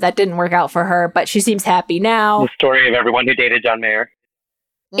Mayer. That didn't work out for her, but she seems happy now. The story of everyone who dated John Mayer.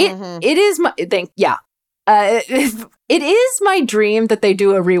 It is my thing. Yeah. It is my dream that they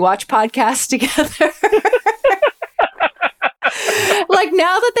do a rewatch podcast together. Like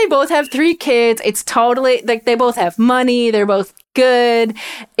now that they both have 3 kids, it's totally like they both have money. They're both good.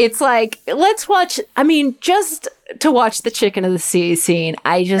 It's like, let's watch. I mean, just to watch the Chicken of the Sea scene.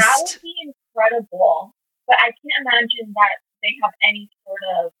 That would be incredible. But I can't imagine that they have any sort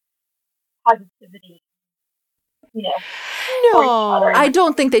of positivity, you know. No, I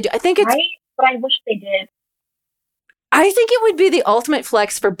don't think they do. I think it's. Right? But I wish they did. I think it would be the ultimate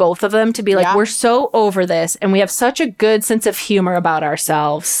flex for both of them to be like, we're so over this and we have such a good sense of humor about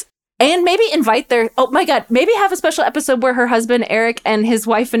ourselves. And maybe invite maybe have a special episode where her husband, Eric, and his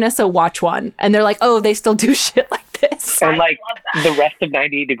wife, Vanessa, watch one. And they're like, oh, they still do shit like this. And like the rest of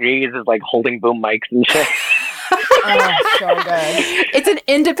 98 Degrees is like holding boom mics and shit. Oh, so good. It's an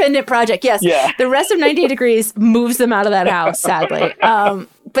independent project. Yes. Yeah. The rest of 98 Degrees moves them out of that house, sadly.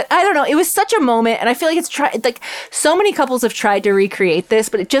 But I don't know. It was such a moment. And I feel like it's so many couples have tried to recreate this,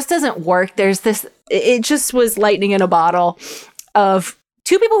 but it just doesn't work. It just was lightning in a bottle of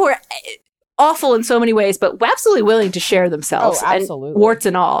 2 people who are awful in so many ways, but absolutely willing to share themselves. Oh, absolutely. And warts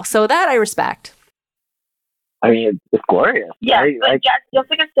and all. So that I respect. I mean, it's glorious. Yeah, right? but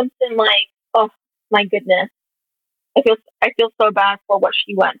Jessica Simpson, like, oh my goodness, I feel so bad for what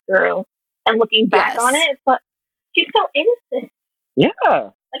she went through, and looking back on it, but she's so innocent. Yeah,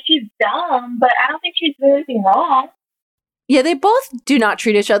 like she's dumb, but I don't think she's doing anything wrong. Yeah, they both do not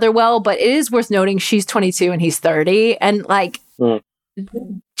treat each other well, but it is worth noting she's 22 and he's 30, and like.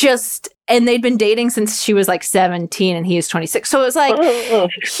 And they'd been dating since she was like 17 and he is 26. So it was like,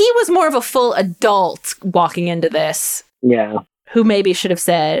 he was more of a full adult walking into this. Yeah. Who maybe should have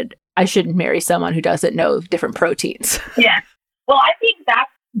said, I shouldn't marry someone who doesn't know different proteins. Yeah. Well, I think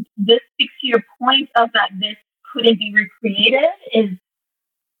this speaks to your point of that this couldn't be recreated, is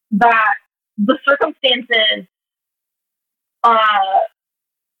that the circumstances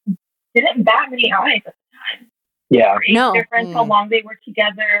didn't bat many eyes at the time. Yeah. No. Difference how long they were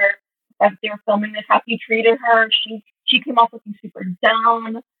together. As they were filming this, how he treated her. She came off looking super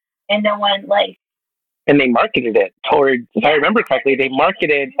dumb, and no one like. And they marketed it towards. If I remember correctly, they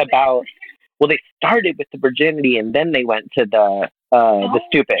marketed about. Well, they started with the virginity, and then they went to the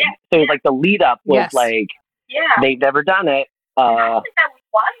stupid. Yeah. So it was like the lead up was like. Yeah. They've never done it. I think that was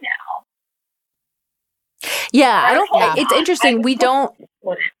why now. Yeah, I don't. It's interesting. We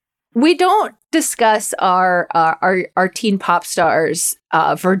don't discuss our teen pop stars'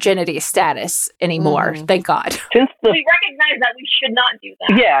 virginity status anymore. Thank God. We recognize that we should not do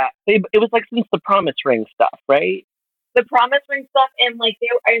that. Yeah, it was like since the promise ring stuff, right? The promise ring stuff, and like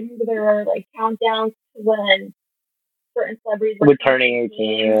I remember there were like countdowns to when certain celebrities were turning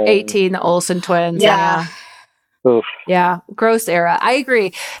 18. 18, the Olsen twins. Yeah. Oof. Yeah, gross era. I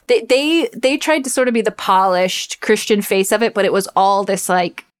agree. They tried to sort of be the polished Christian face of it, but it was all this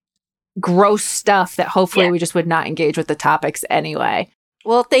like gross stuff that hopefully we just would not engage with the topics anyway.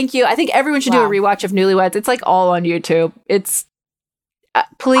 Well, thank you. I think everyone should do a rewatch of Newlyweds. It's like all on YouTube. It's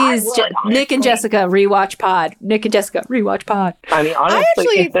please, Nick and Jessica rewatch pod. Nick and Jessica rewatch pod. I mean, honestly, I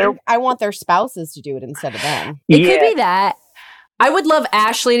actually think I want their spouses to do it instead of them. It could be that. I would love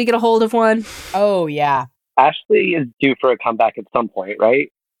Ashley to get a hold of one. Oh yeah, Ashley is due for a comeback at some point,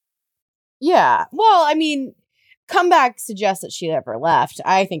 right? Yeah. Well, I mean, comeback suggests that she never left.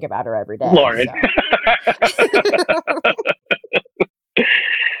 I think about her every day. Lauren. So.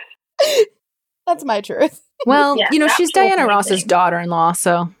 That's my truth. Well, she's Diana Ross's daughter-in-law,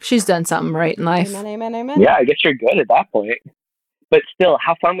 so she's done something right in life. Amen. Yeah, I guess you're good at that point. But still,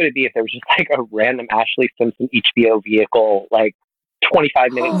 how fun would it be if there was just like a random Ashley Simpson HBO vehicle, like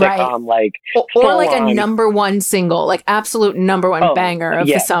 25-minute sitcom, like or like a #1 single, like absolute #1 banger of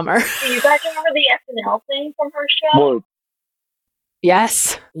the summer. Do you guys remember the SNL thing from her show? Well,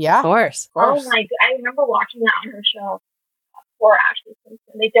 yes. Yeah. Of course. Oh my god, I remember watching that on her show. Poor Ashley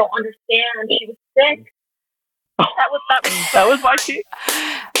Simpson. They don't understand. She was sick. That was why she.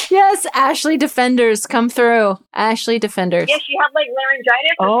 Yes, Ashley Defenders come through. Ashley Defenders. Yeah, she had like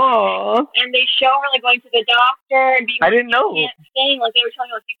laryngitis. Oh. And they show her like going to the doctor and being. I didn't know. You can't sing. Like they were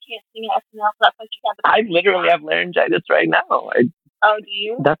telling her like you can't sing at SNL, so that's why she had. I literally have laryngitis right now. Oh, do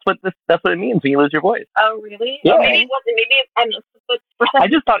you? That's what it means when you lose your voice. Oh, really? Yeah. Maybe it wasn't. Maybe I don't know. I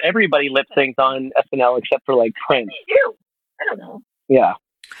just thought everybody lip synced on SNL except for like Prince. They do. I don't know. Yeah.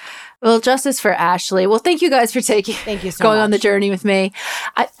 Well, justice for Ashley. Well, thank you guys for Thank you so going on the much. journey with me.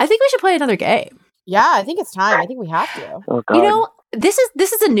 I think we should play another game. Yeah, I think it's time. I think we have to. Oh, God. You know, this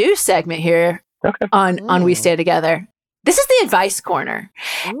is a new segment here on We Stay Together. This is the advice corner.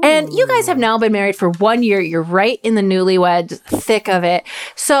 And you guys have now been married for 1 year. You're right in the newlywed thick of it.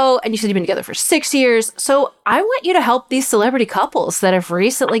 So, and you said you've been together for 6 years. So I want you to help these celebrity couples that have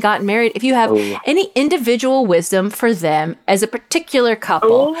recently gotten married. If you have any individual wisdom for them as a particular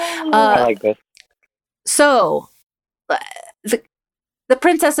couple. I like this. So the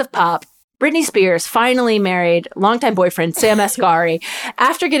Princess of Pop, Britney Spears, finally married longtime boyfriend Sam Asghari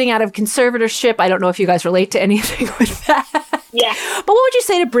after getting out of conservatorship. I don't know if you guys relate to anything with that. Yeah. But what would you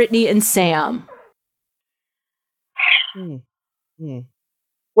say to Britney and Sam?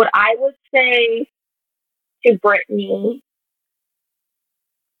 What I would say to Britney,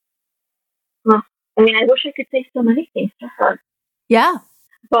 I mean, I wish I could say so many things to her. Yeah.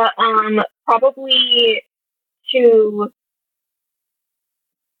 But probably to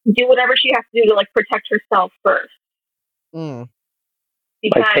do whatever she has to do to like protect herself first. Like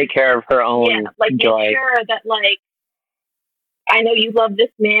take care of her own joy. Make sure that like, I know you love this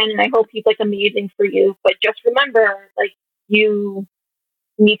man and I hope he's like amazing for you, but just remember, like, you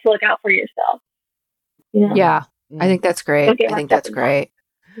need to look out for yourself. You know? Yeah. I think that's great. I think that's great.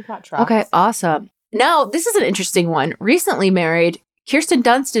 Okay, awesome. Now, this is an interesting one. Recently married, Kirsten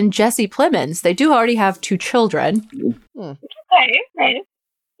Dunst and Jesse Plemons. They do already have 2 children. Okay.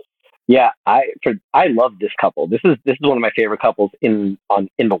 Yeah, I love this couple. This is one of my favorite couples in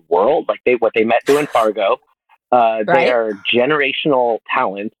the world. Like what they met doing Fargo. They are generational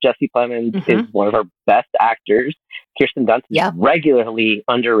talents. Jesse Plemons is one of our best actors. Kirsten Dunst is regularly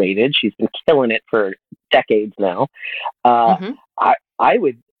underrated. She's been killing it for decades now. I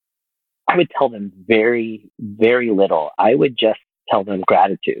would tell them very, very little. I would just tell them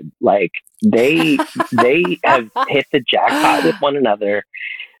gratitude. Like they have hit the jackpot with one another.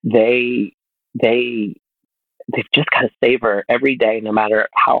 They've just got to savor every day, no matter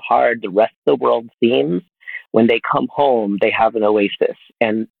how hard the rest of the world seems. When they come home, they have an oasis,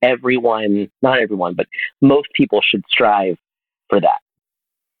 and not everyone, but most people should strive for that.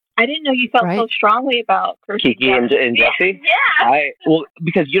 I didn't know you felt so strongly about Kirsten Kiki and Jesse. Yeah.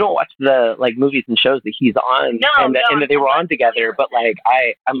 Because you don't watch the like movies and shows that he's on, and that they were on together. But like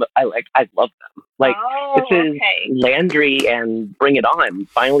I love them. Like this is Landry and Bring It On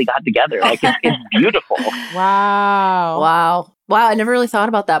finally got together. Like it's beautiful. Wow. I never really thought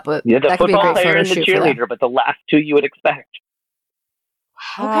about that, but the that could be a football great player photo and the shoot for them. cheerleader, but the last 2 you would expect.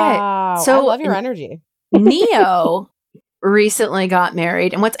 Wow. So I love your energy. Neo recently got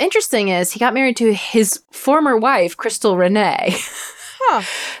married, and what's interesting is he got married to his former wife, Crystal Renee.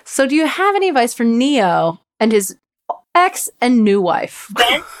 So do you have any advice for Neo and his ex and new wife?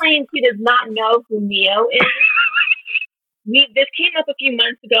 Ben claims he does not know who Neo is. This came up a few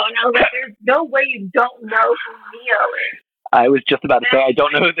months ago, and I was like, there's no way you don't know who Neo is. I was just about to say, I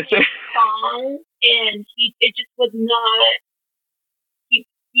don't know who this is. Song, and it just was not, he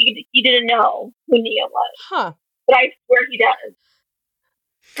didn't know who Neo was. But I swear he does.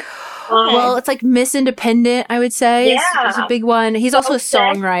 Well, it's like Miss Independent, I would say. Is a big one. He's also a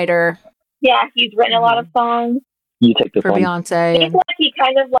songwriter. Yeah, he's written a lot of songs. You take this for one. Beyonce. I think like he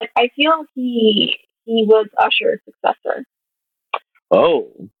kind of like, I feel he was Usher's successor.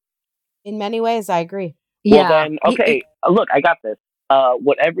 Oh. In many ways, I agree. Well then, okay, look, I got this.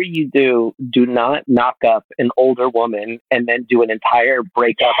 Whatever you do, do not knock up an older woman and then do an entire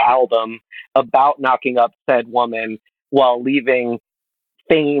breakup album about knocking up said woman while leaving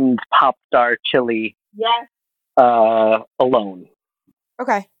famed pop star Chili alone.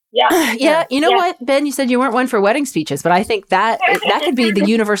 Okay. Yeah. You know what, Ben? You said you weren't one for wedding speeches, but I think that could be the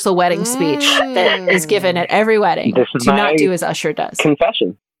universal wedding speech that is given at every wedding. This is to not do as Usher does.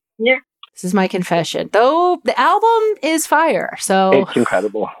 Confession. Yeah. This is my confession. Though the album is fire, so it's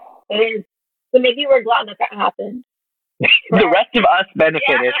incredible. It is. So maybe we're glad that happened. The rest of us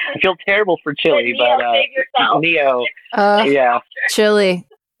benefited. I feel terrible for Chili, but Neo, Chili.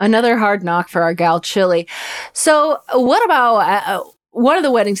 Another hard knock for our gal Chili. So what about one of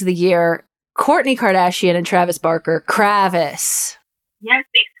the weddings of the year? Kourtney Kardashian and Travis Barker. Kravis. Yes,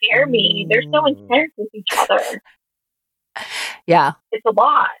 they scare me. They're so intense with each other. Yeah. It's a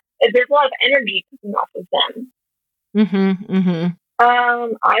lot. There's a lot of energy coming off of them.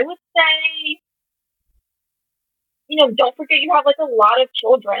 I would say, don't forget you have like a lot of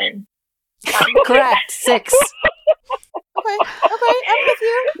children. Correct. 6. Okay, I'm with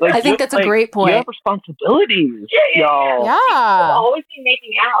you. Like, I think that's a great point. You have responsibilities, y'all. Yeah. You'll always be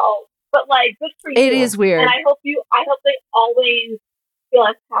making out, but like, good for you. It is weird. And I hope they always feel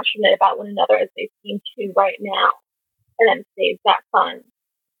as passionate about one another as they seem to right now, and then save that fun.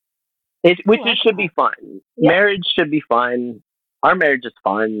 Which should be fun. Yeah. Marriage should be fun. Our marriage is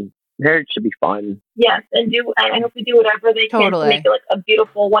fun. Marriage should be fun. Yes, and I hope we do whatever they can to make it like a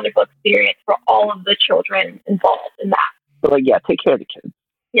beautiful, wonderful experience for all of the children involved in that. But like, yeah, take care of the kids.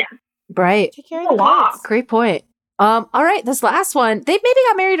 Yeah. Right. Take care of the kids. Great point. All right, this last one. They maybe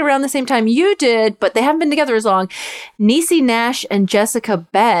got married around the same time you did, but they haven't been together as long. Niecy Nash and Jessica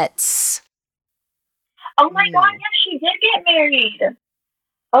Betts. Oh my God, yes, she did get married.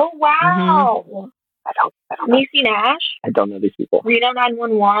 Oh, wow. Mm-hmm. I don't know. Niecy Nash. I don't know these people. Reno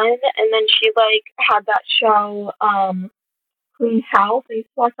 911, and then she like had that show, Clean House. I used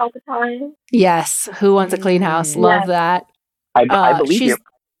to watch all the time. Yes. Who Wants a Clean House? Love that. I believe you.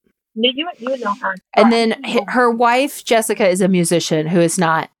 You would know her. And then her wife, Jessica, is a musician who is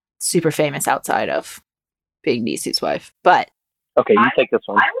not super famous outside of being Niecy's wife. But okay, you take this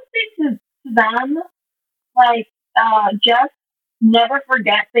one. I would say to them, like, just never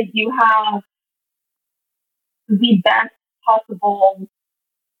forget that you have the best possible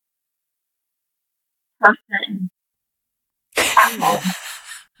person at home.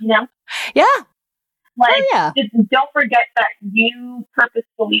 You know? Yeah. Like, just don't forget that you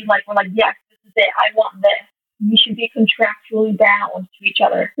purposefully, like, were like, yes, this is it. I want this. We should be contractually bound to each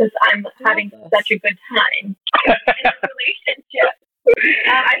other because I'm having such a good time in a relationship.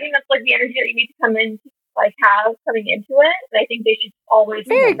 I think that's like the energy that you need to come in, like, have coming into it. And I think they should always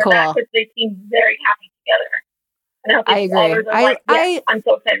remember that because they seem very happy together. And I agree. I'm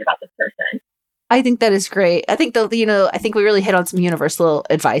so excited about this person. I think that is great. I think I think we really hit on some universal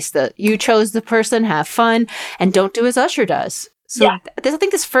advice that you chose the person, have fun, and don't do as Usher does. So I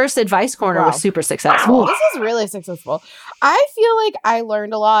think this first advice corner was super successful. This is really successful. I feel like I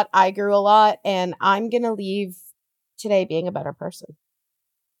learned a lot. I grew a lot, and I'm going to leave today being a better person.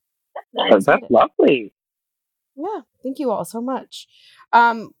 That's lovely. Yeah. Thank you all so much.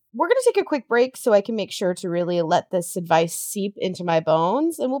 We're going to take a quick break so I can make sure to really let this advice seep into my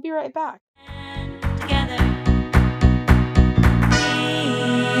bones, and we'll be right back.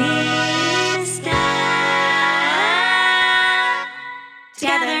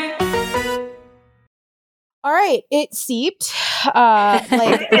 All right, it seeped like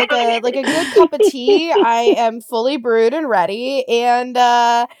a good cup of tea. I am fully brewed and ready, and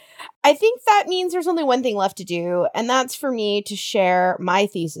I think that means there's only one thing left to do, and that's for me to share my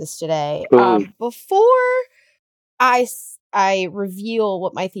thesis today. Before I reveal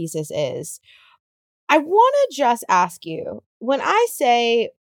what my thesis is, I want to just ask you, when I say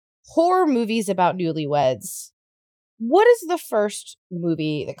horror movies about newlyweds, what is the first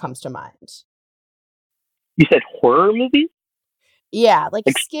movie that comes to mind? You said horror movies? Yeah, like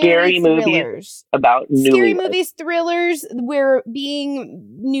scary movies thrillers. About newlyweds. Scary movies, thrillers, where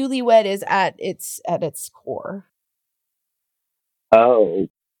being newlywed is at its core. Oh.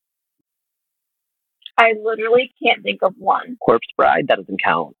 I literally can't think of one. Corpse Bride, that doesn't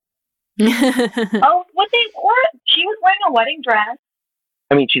count. She was wearing a wedding dress.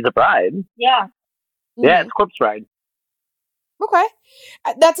 I mean, she's a bride. Yeah. Yeah, it's Corpse Bride. Okay.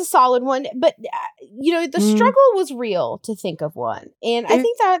 That's a solid one. But, the struggle was real to think of one. And I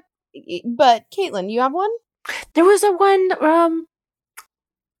think that, but Caitlin, you have one? There was a one,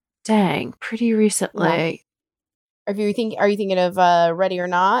 pretty recently. Are you thinking of Ready or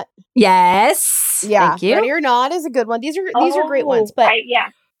Not? Yes. Yeah. Thank you. Ready or Not is a good one. These are great ones. But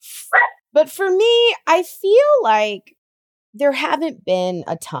But for me, I feel like there haven't been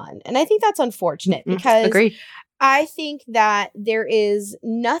a ton. And I think that's unfortunate because Agreed. I think that there is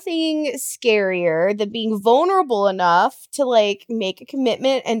nothing scarier than being vulnerable enough to like make a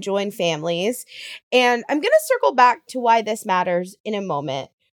commitment and join families. And I'm going to circle back to why this matters in a moment.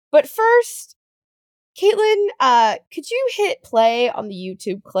 But first, Caitlin, could you hit play on the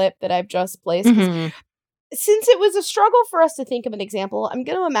YouTube clip that I've just placed? Since it was a struggle for us to think of an example, I'm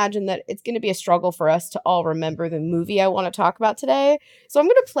going to imagine that it's going to be a struggle for us to all remember the movie I want to talk about today. So I'm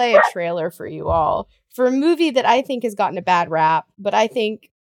going to play a trailer for you all for a movie that I think has gotten a bad rap, but I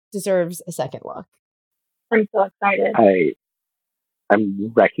think deserves a second look. I'm so excited.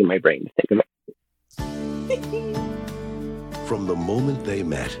 I'm racking my brain to think of it. From the moment they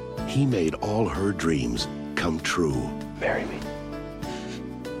met, he made all her dreams come true. Marry me.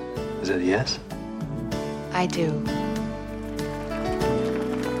 Is that a yes? I do.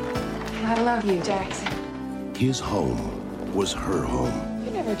 I love you, Jackson. His home was her home.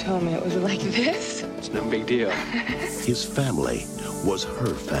 You never never told me it was like this. It's no big deal. His family was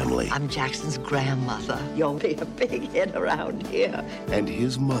her family. I'm Jackson's grandmother. You'll be a big hit around here. And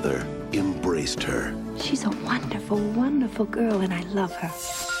his mother embraced her. She's a wonderful, wonderful girl, and I love her.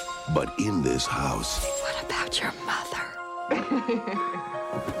 But in this house, What about your mother?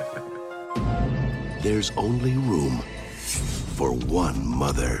 there's only room for one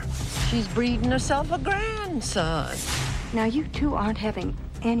mother. She's breeding herself a grandson. Now, you two aren't having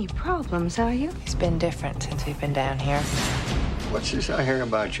any problems, are you? It's been different since we've been down here. What's this I hear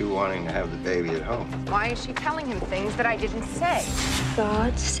about you wanting to have the baby at home? Why is she telling him things that I didn't say?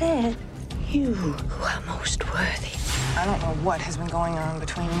 God said you are most worthy. I don't know what has been going on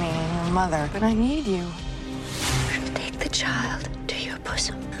between me and your mother, but I need you. Take the child to your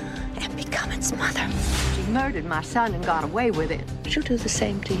bosom and become its mother. She murdered my son and got away with it. She'll do the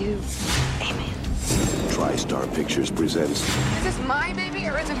same to you. Amen. TriStar Pictures presents Is this my baby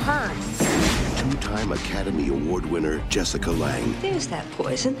or is it hers? two-time Academy Award winner Jessica Lange. There's that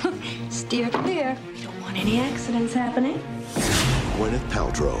poison. Steer clear. You don't want any accidents happening. Gwyneth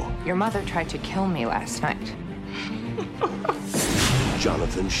Paltrow. Your mother tried to kill me last night.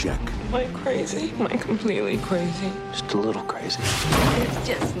 Jonathan Scheck. Am I crazy? Am I completely crazy? Just a little crazy. There's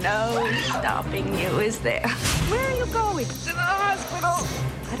just no stopping you, is there? Where are you going? To the hospital.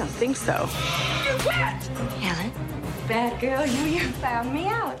 I don't think so. You what? Helen, bad girl, you found me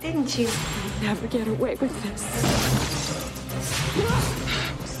out, didn't you? You'll never get away with this.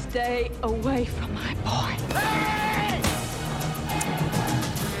 Stay away from my boy.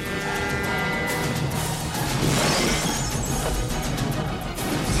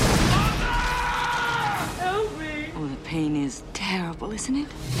 Help me. Oh, the pain is terrible, isn't it?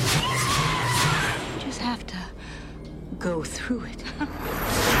 You just have to go through it.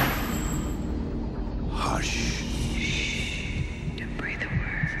 Hush. Don't breathe a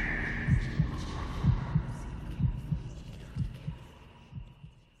word.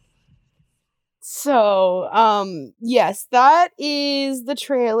 So, yes, that is the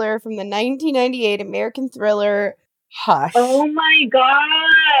trailer from the 1998 American thriller Hush. Oh my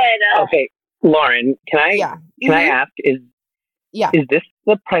god! Okay, Lauren, can I ask, is this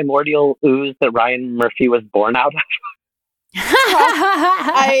the primordial ooze that Ryan Murphy was born out of?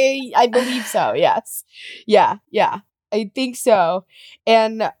 I believe so, yes. Yeah, I think so.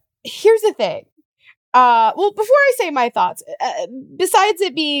 And here's the thing. Well, before I say my thoughts, besides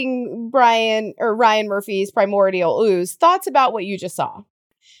it being Ryan Murphy's primordial ooze, thoughts about what you just saw.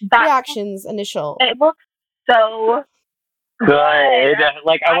 Reactions, initial. It looks so good.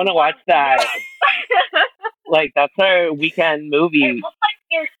 Like, I want to watch that. Like, that's our weekend movie. It looks like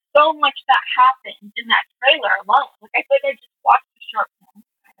there's so much that happened in that trailer alone. Like, I feel like I just watched the short film,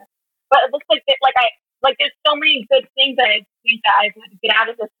 kind of. But it looks like there's so many good things that I think that I would get out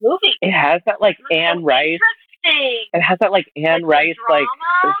of this movie. It has that like Anne Rice. Interesting. It has that like Anne Rice, like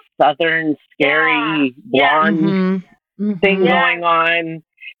southern scary blonde thing going on.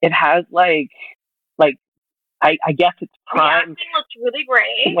 It has like I guess it's prime. The acting looks really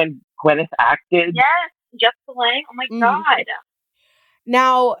great when Gwyneth acted. Yes, Jessica Lange. Oh my god.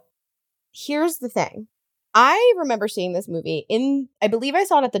 Now, here's the thing. I remember seeing this movie I believe I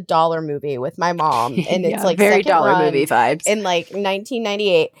saw it at the Dollar Movie with my mom, and it's like very second Dollar run Movie vibes in like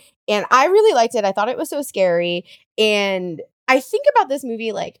 1998, and I really liked it. I thought it was so scary, and I think about this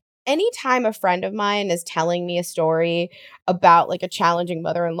movie like anytime a friend of mine is telling me a story about like a challenging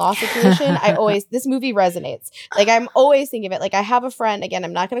mother-in-law situation, this movie resonates. Like I'm always thinking of it. Like I have a friend, again,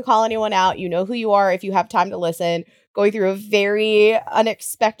 I'm not going to call anyone out. You know who you are if you have time to listen, going through a very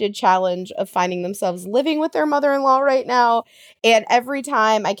unexpected challenge of finding themselves living with their mother-in-law right now. And every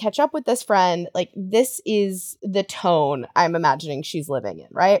time I catch up with this friend, like this is the tone I'm imagining she's living in,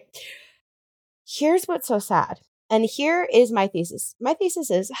 right? Here's what's so sad. And here is my thesis. My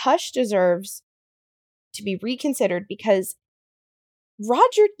thesis is Hush deserves to be reconsidered because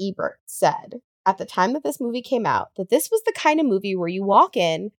Roger Ebert said at the time that this movie came out that this was the kind of movie where you walk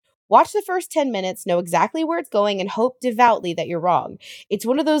in, watch the first 10 minutes, know exactly where it's going, and hope devoutly that you're wrong. It's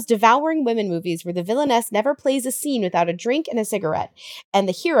one of those devouring women movies where the villainess never plays a scene without a drink and a cigarette, and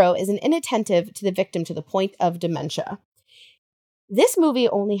the hero is an inattentive to the victim to the point of dementia. This movie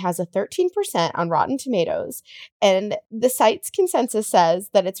only has a 13% on Rotten Tomatoes, and the site's consensus says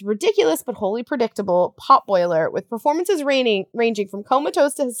that it's ridiculous but wholly predictable potboiler with performances ranging from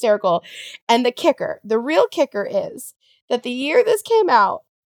comatose to hysterical. And the real kicker is that the year this came out,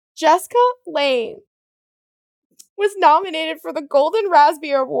 Jessica Lange was nominated for the Golden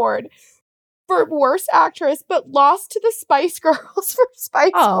Raspberry Award for Worst Actress, but lost to the Spice Girls for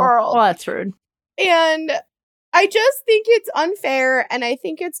Spice World. Well, that's rude. And I just think it's unfair, and I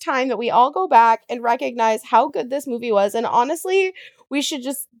think it's time that we all go back and recognize how good this movie was. And honestly, we should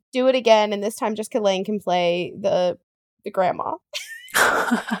just do it again, and this time Jessica Lange can play the grandma.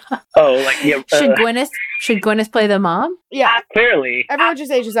 Oh, like yeah. Should Gwyneth play the mom? Yeah, clearly. Everyone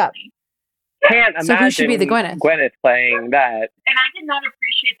just ages up. Can't imagine So who should be the Gwyneth? Gwyneth playing that. And I did not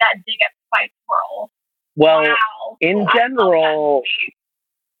appreciate that dig at Spice World. Well, Wow. in I general,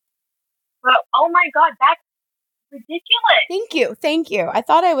 but oh my god, that's ridiculous. Thank you. I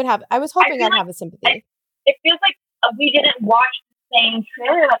thought I was hoping I'd have a sympathy. It feels like we didn't watch the same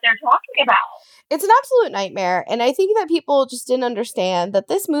trailer that they're talking about. It's an absolute nightmare, and I think that people just didn't understand that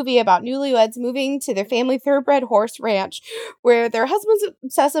this movie about newlyweds moving to their family thoroughbred horse ranch, where their husband's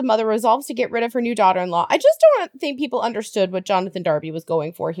obsessive mother resolves to get rid of her new daughter-in-law. I just don't think people understood what Jonathan Darby was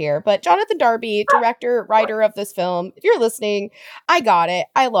going for here. But Jonathan Darby, director, writer of this film, if you're listening, I got it.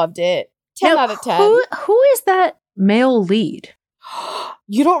 I loved it. 10 out of 10. Who is that male lead?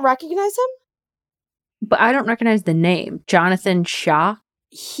 You don't recognize him? But I don't recognize the name. Jonathan Shaw?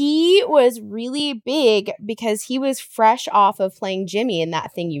 He was really big because he was fresh off of playing Jimmy in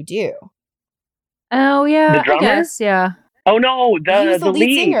That Thing You Do. Oh, yeah. The drummer? I guess, yeah. Oh, no, He was the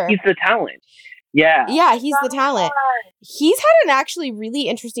lead singer. He's the talent. Yeah. Yeah, he's the talent. He's had an actually really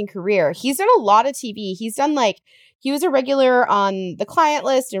interesting career. He's done a lot of TV. He's done he was a regular on The Client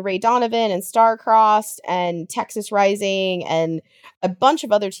List and Ray Donovan and Star-Crossed and Texas Rising and a bunch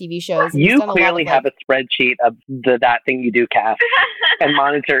of other TV shows. You clearly have a spreadsheet of That Thing You Do cast and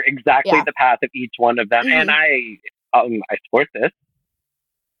monitor exactly the path of each one of them. Mm-hmm. And I support this.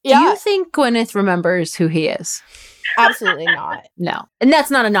 Do you think Gwyneth remembers who he is? Absolutely not. No. And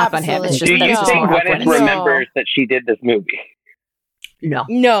that's not a knock on him. It's just Do you think Gwyneth remembers that she did this movie? No.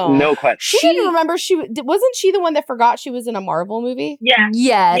 No question. She didn't remember wasn't she the one that forgot she was in a Marvel movie? Yeah.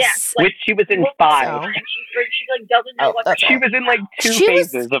 Yes. Which she was in 5. And she doesn't know what She was in 2 She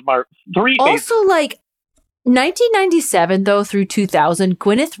was phases of Marvel. 3 phases. Also, 1997, though, through 2000,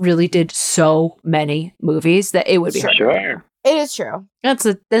 Gwyneth really did so many movies that it would be hard to remember. It is true. That's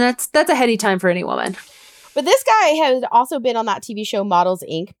a heady time for any woman. But this guy had also been on that TV show Models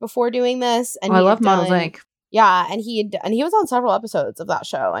Inc. before doing this. And I love Models Inc. Yeah, and he was on several episodes of that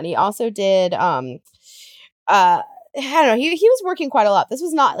show, and he also did I don't know, he was working quite a lot. This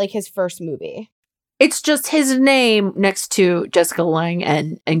was not his first movie. It's just his name next to Jessica Lange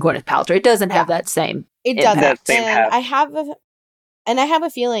and Gwyneth Paltrow. It doesn't have that same. It doesn't. And I have a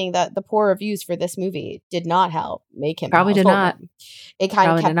feeling that the poor reviews for this movie did not help make him. Probably did not. It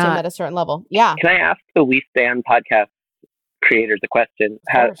kind of kept him at a certain level. Yeah. Can I ask the We Stand podcast creators a question?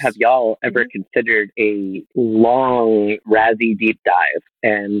 Have y'all ever considered a long Razzie deep dive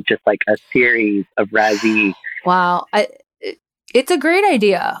and just a series of Razzie? Wow. It's a great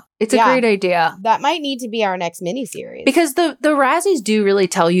idea. It's a great idea. That might need to be our next miniseries. Because the Razzies do really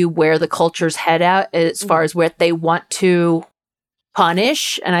tell you where the cultures head out as far as what they want to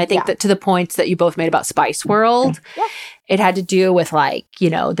punish. And I think that to the points that you both made about Spice World, it had to do with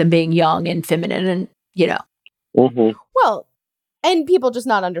them being young and feminine and, Mm-hmm. Well, and people just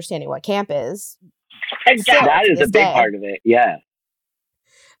not understanding what camp is. Exactly. That is a big part of it. Yeah.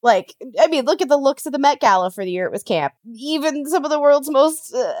 Look at the looks of the Met Gala for the year it was camp. Even some of the world's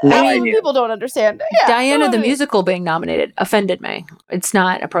most people don't understand. Yeah, Diana the musical being nominated offended me. It's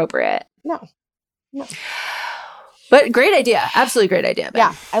not appropriate. No. But great idea. Absolutely great idea. Ben.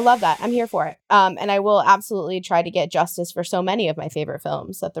 Yeah, I love that. I'm here for it. And I will absolutely try to get justice for so many of my favorite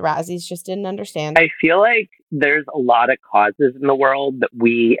films that the Razzies just didn't understand. I feel like there's a lot of causes in the world that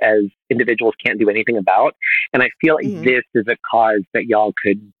we as individuals can't do anything about. And I feel like this is a cause that y'all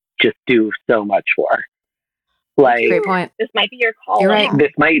could just do so much for. Great point. This might be your call. You're right.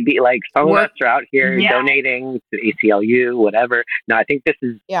 This might be some of us are out here donating to the ACLU, whatever. No, I think this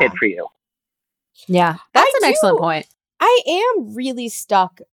is it for you. Yeah, that's an excellent point. I am really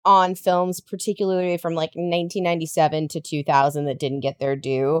stuck on films, particularly from 1997 to 2000 that didn't get their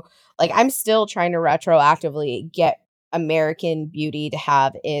due. I'm still trying to retroactively get American Beauty to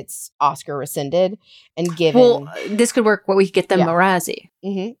have its Oscar rescinded and given. Well, this could work where we could get them a Razzie.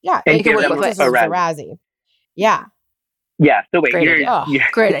 Mm-hmm. Yeah, and it could work with a Razzie. Yeah. Yeah, so wait,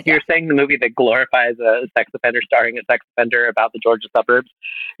 great idea. You're saying the movie that glorifies a sex offender starring a sex offender about the Georgia suburbs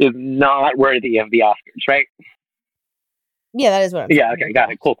is not worthy of the Oscars, right? Yeah, that is what I'm saying. Yeah, okay,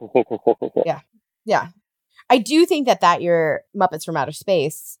 got it. Cool. Yeah. I do think that your Muppets from Outer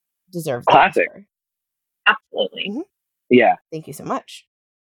Space deserves the classic. Oscar. Absolutely. Mm-hmm. Yeah. Thank you so much.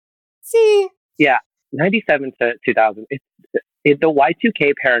 See? Yeah, 97 to 2000. The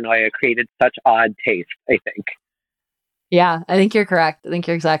Y2K paranoia created such odd taste, I think. Yeah, I think you're correct. I think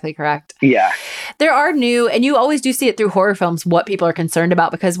you're exactly correct. Yeah. There are new, and you always do see it through horror films, what people are concerned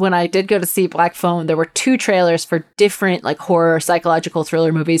about. Because when I did go to see Black Phone, there were 2 trailers for different like horror, psychological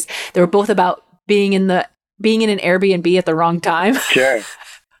thriller movies. They were both about being in an Airbnb at the wrong time. Sure.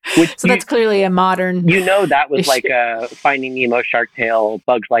 So that's clearly a modern. That was issue. like a Finding Nemo, Shark Tale,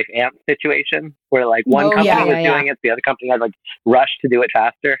 Bugs Life Ant situation where like one company was doing it, the other company had like rushed to do it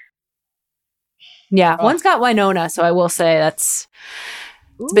faster. Yeah, one's got Winona, so I will say it's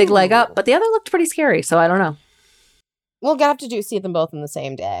a big leg up, but the other looked pretty scary, so I don't know. We'll have to see them both in the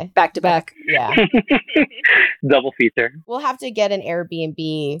same day. Back to back. Yeah. Double feature. We'll have to get an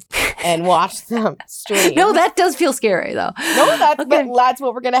Airbnb and watch them stream. No, that does feel scary, though. No, that's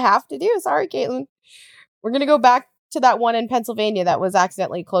what we're going to have to do. Sorry, Caitlin. We're going to go back to that one in Pennsylvania that was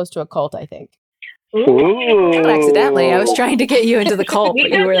accidentally close to a cult, I think. Ooh. Not accidentally. I was trying to get you into the cult,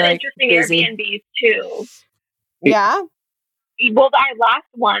 but you were like interesting busy. Airbnbs too. Yeah. Well, our last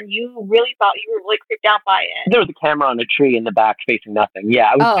one, you really thought you were really creeped out by it. There was a camera on a tree in the back facing nothing.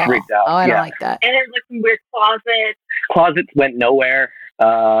 Yeah, I was freaked out. Oh, I don't like that. And there's like some weird closets. Closets went nowhere.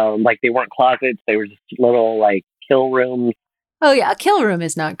 Like they weren't closets. They were just little like kill rooms. Oh yeah, a kill room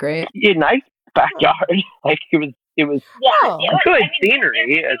is not great. Yeah, nice backyard. Like it was good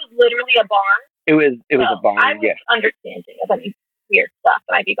scenery. It was literally a barn. It was a barn. I was understanding of any weird stuff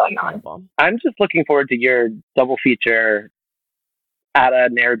that might be going on. I'm just looking forward to your double feature at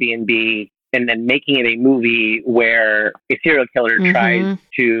an Airbnb and then making it a movie where a serial killer tries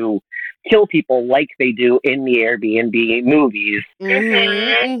to kill people like they do in the Airbnb movies. See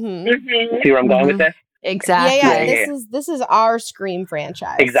where I'm going with this? Exactly. Yeah. This is our Scream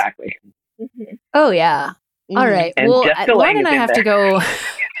franchise. Exactly. Oh yeah. All right. And well, Jessica Lauren Lange and I is in have there. to go.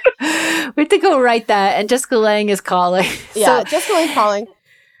 We have to go write that, and Jessica Lange is calling. Yeah, Jessica Lange calling.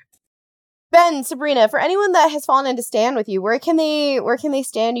 Ben, Sabrina, for anyone that has fallen into Stan with you, where can they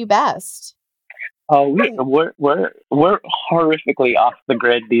stand you best? Oh, we're horrifically off the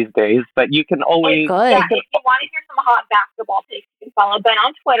grid these days, but you can always. Yeah, if you want to hear some hot basketball takes, you can follow Ben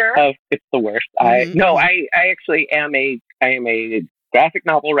on Twitter. Oh, it's the worst. I actually am a graphic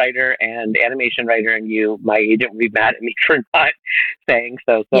novel writer and animation writer, and my agent would be mad at me for not saying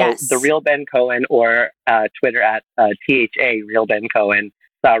so. So yes. The Real Ben Cohen or Twitter at THA Real Ben Cohen,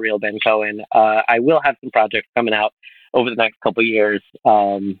 Real Ben Cohen. I will have some projects coming out over the next couple of years.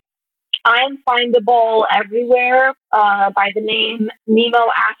 I am findable everywhere by the name Nemo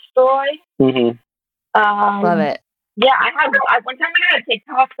Asteroid. Love it. Yeah, one time I had a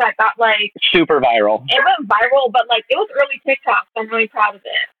TikTok that got like super viral. It went viral, but like it was early TikTok, so I'm really proud of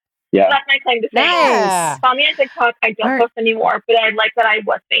it. Yeah, so that's my claim to fame. Nice. Follow me on TikTok. I don't post anymore, but I like that I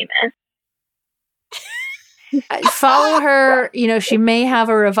was famous. Follow her. She may have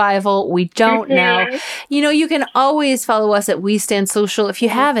a revival. We don't know. You can always follow us at We Stand Social. If you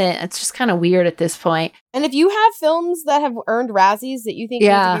haven't, it's just kind of weird at this point. And if you have films that have earned Razzies that you think need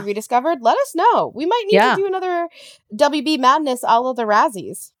to be rediscovered, let us know. We might need to do another WB Madness all of the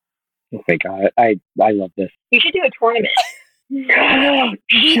Razzies. Oh my God. I love this. You should do a tournament.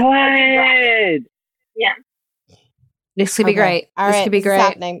 Should. Yeah. This could be great. All this right, could be great. It's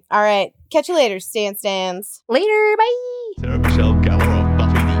happening. All right. Catch you later, Stans. Later. Bye. Sarah Michelle Gellar,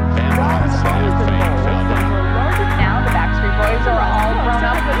 Buffy the Vampire Slayer fame founder. Now the Backstreet Boys are all grown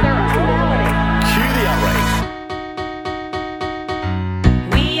up with their own reality. Cue the outrage.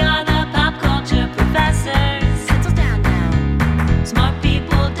 We are the pop culture professors. Settle down now. Smart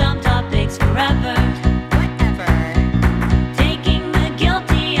people, dumb topics forever.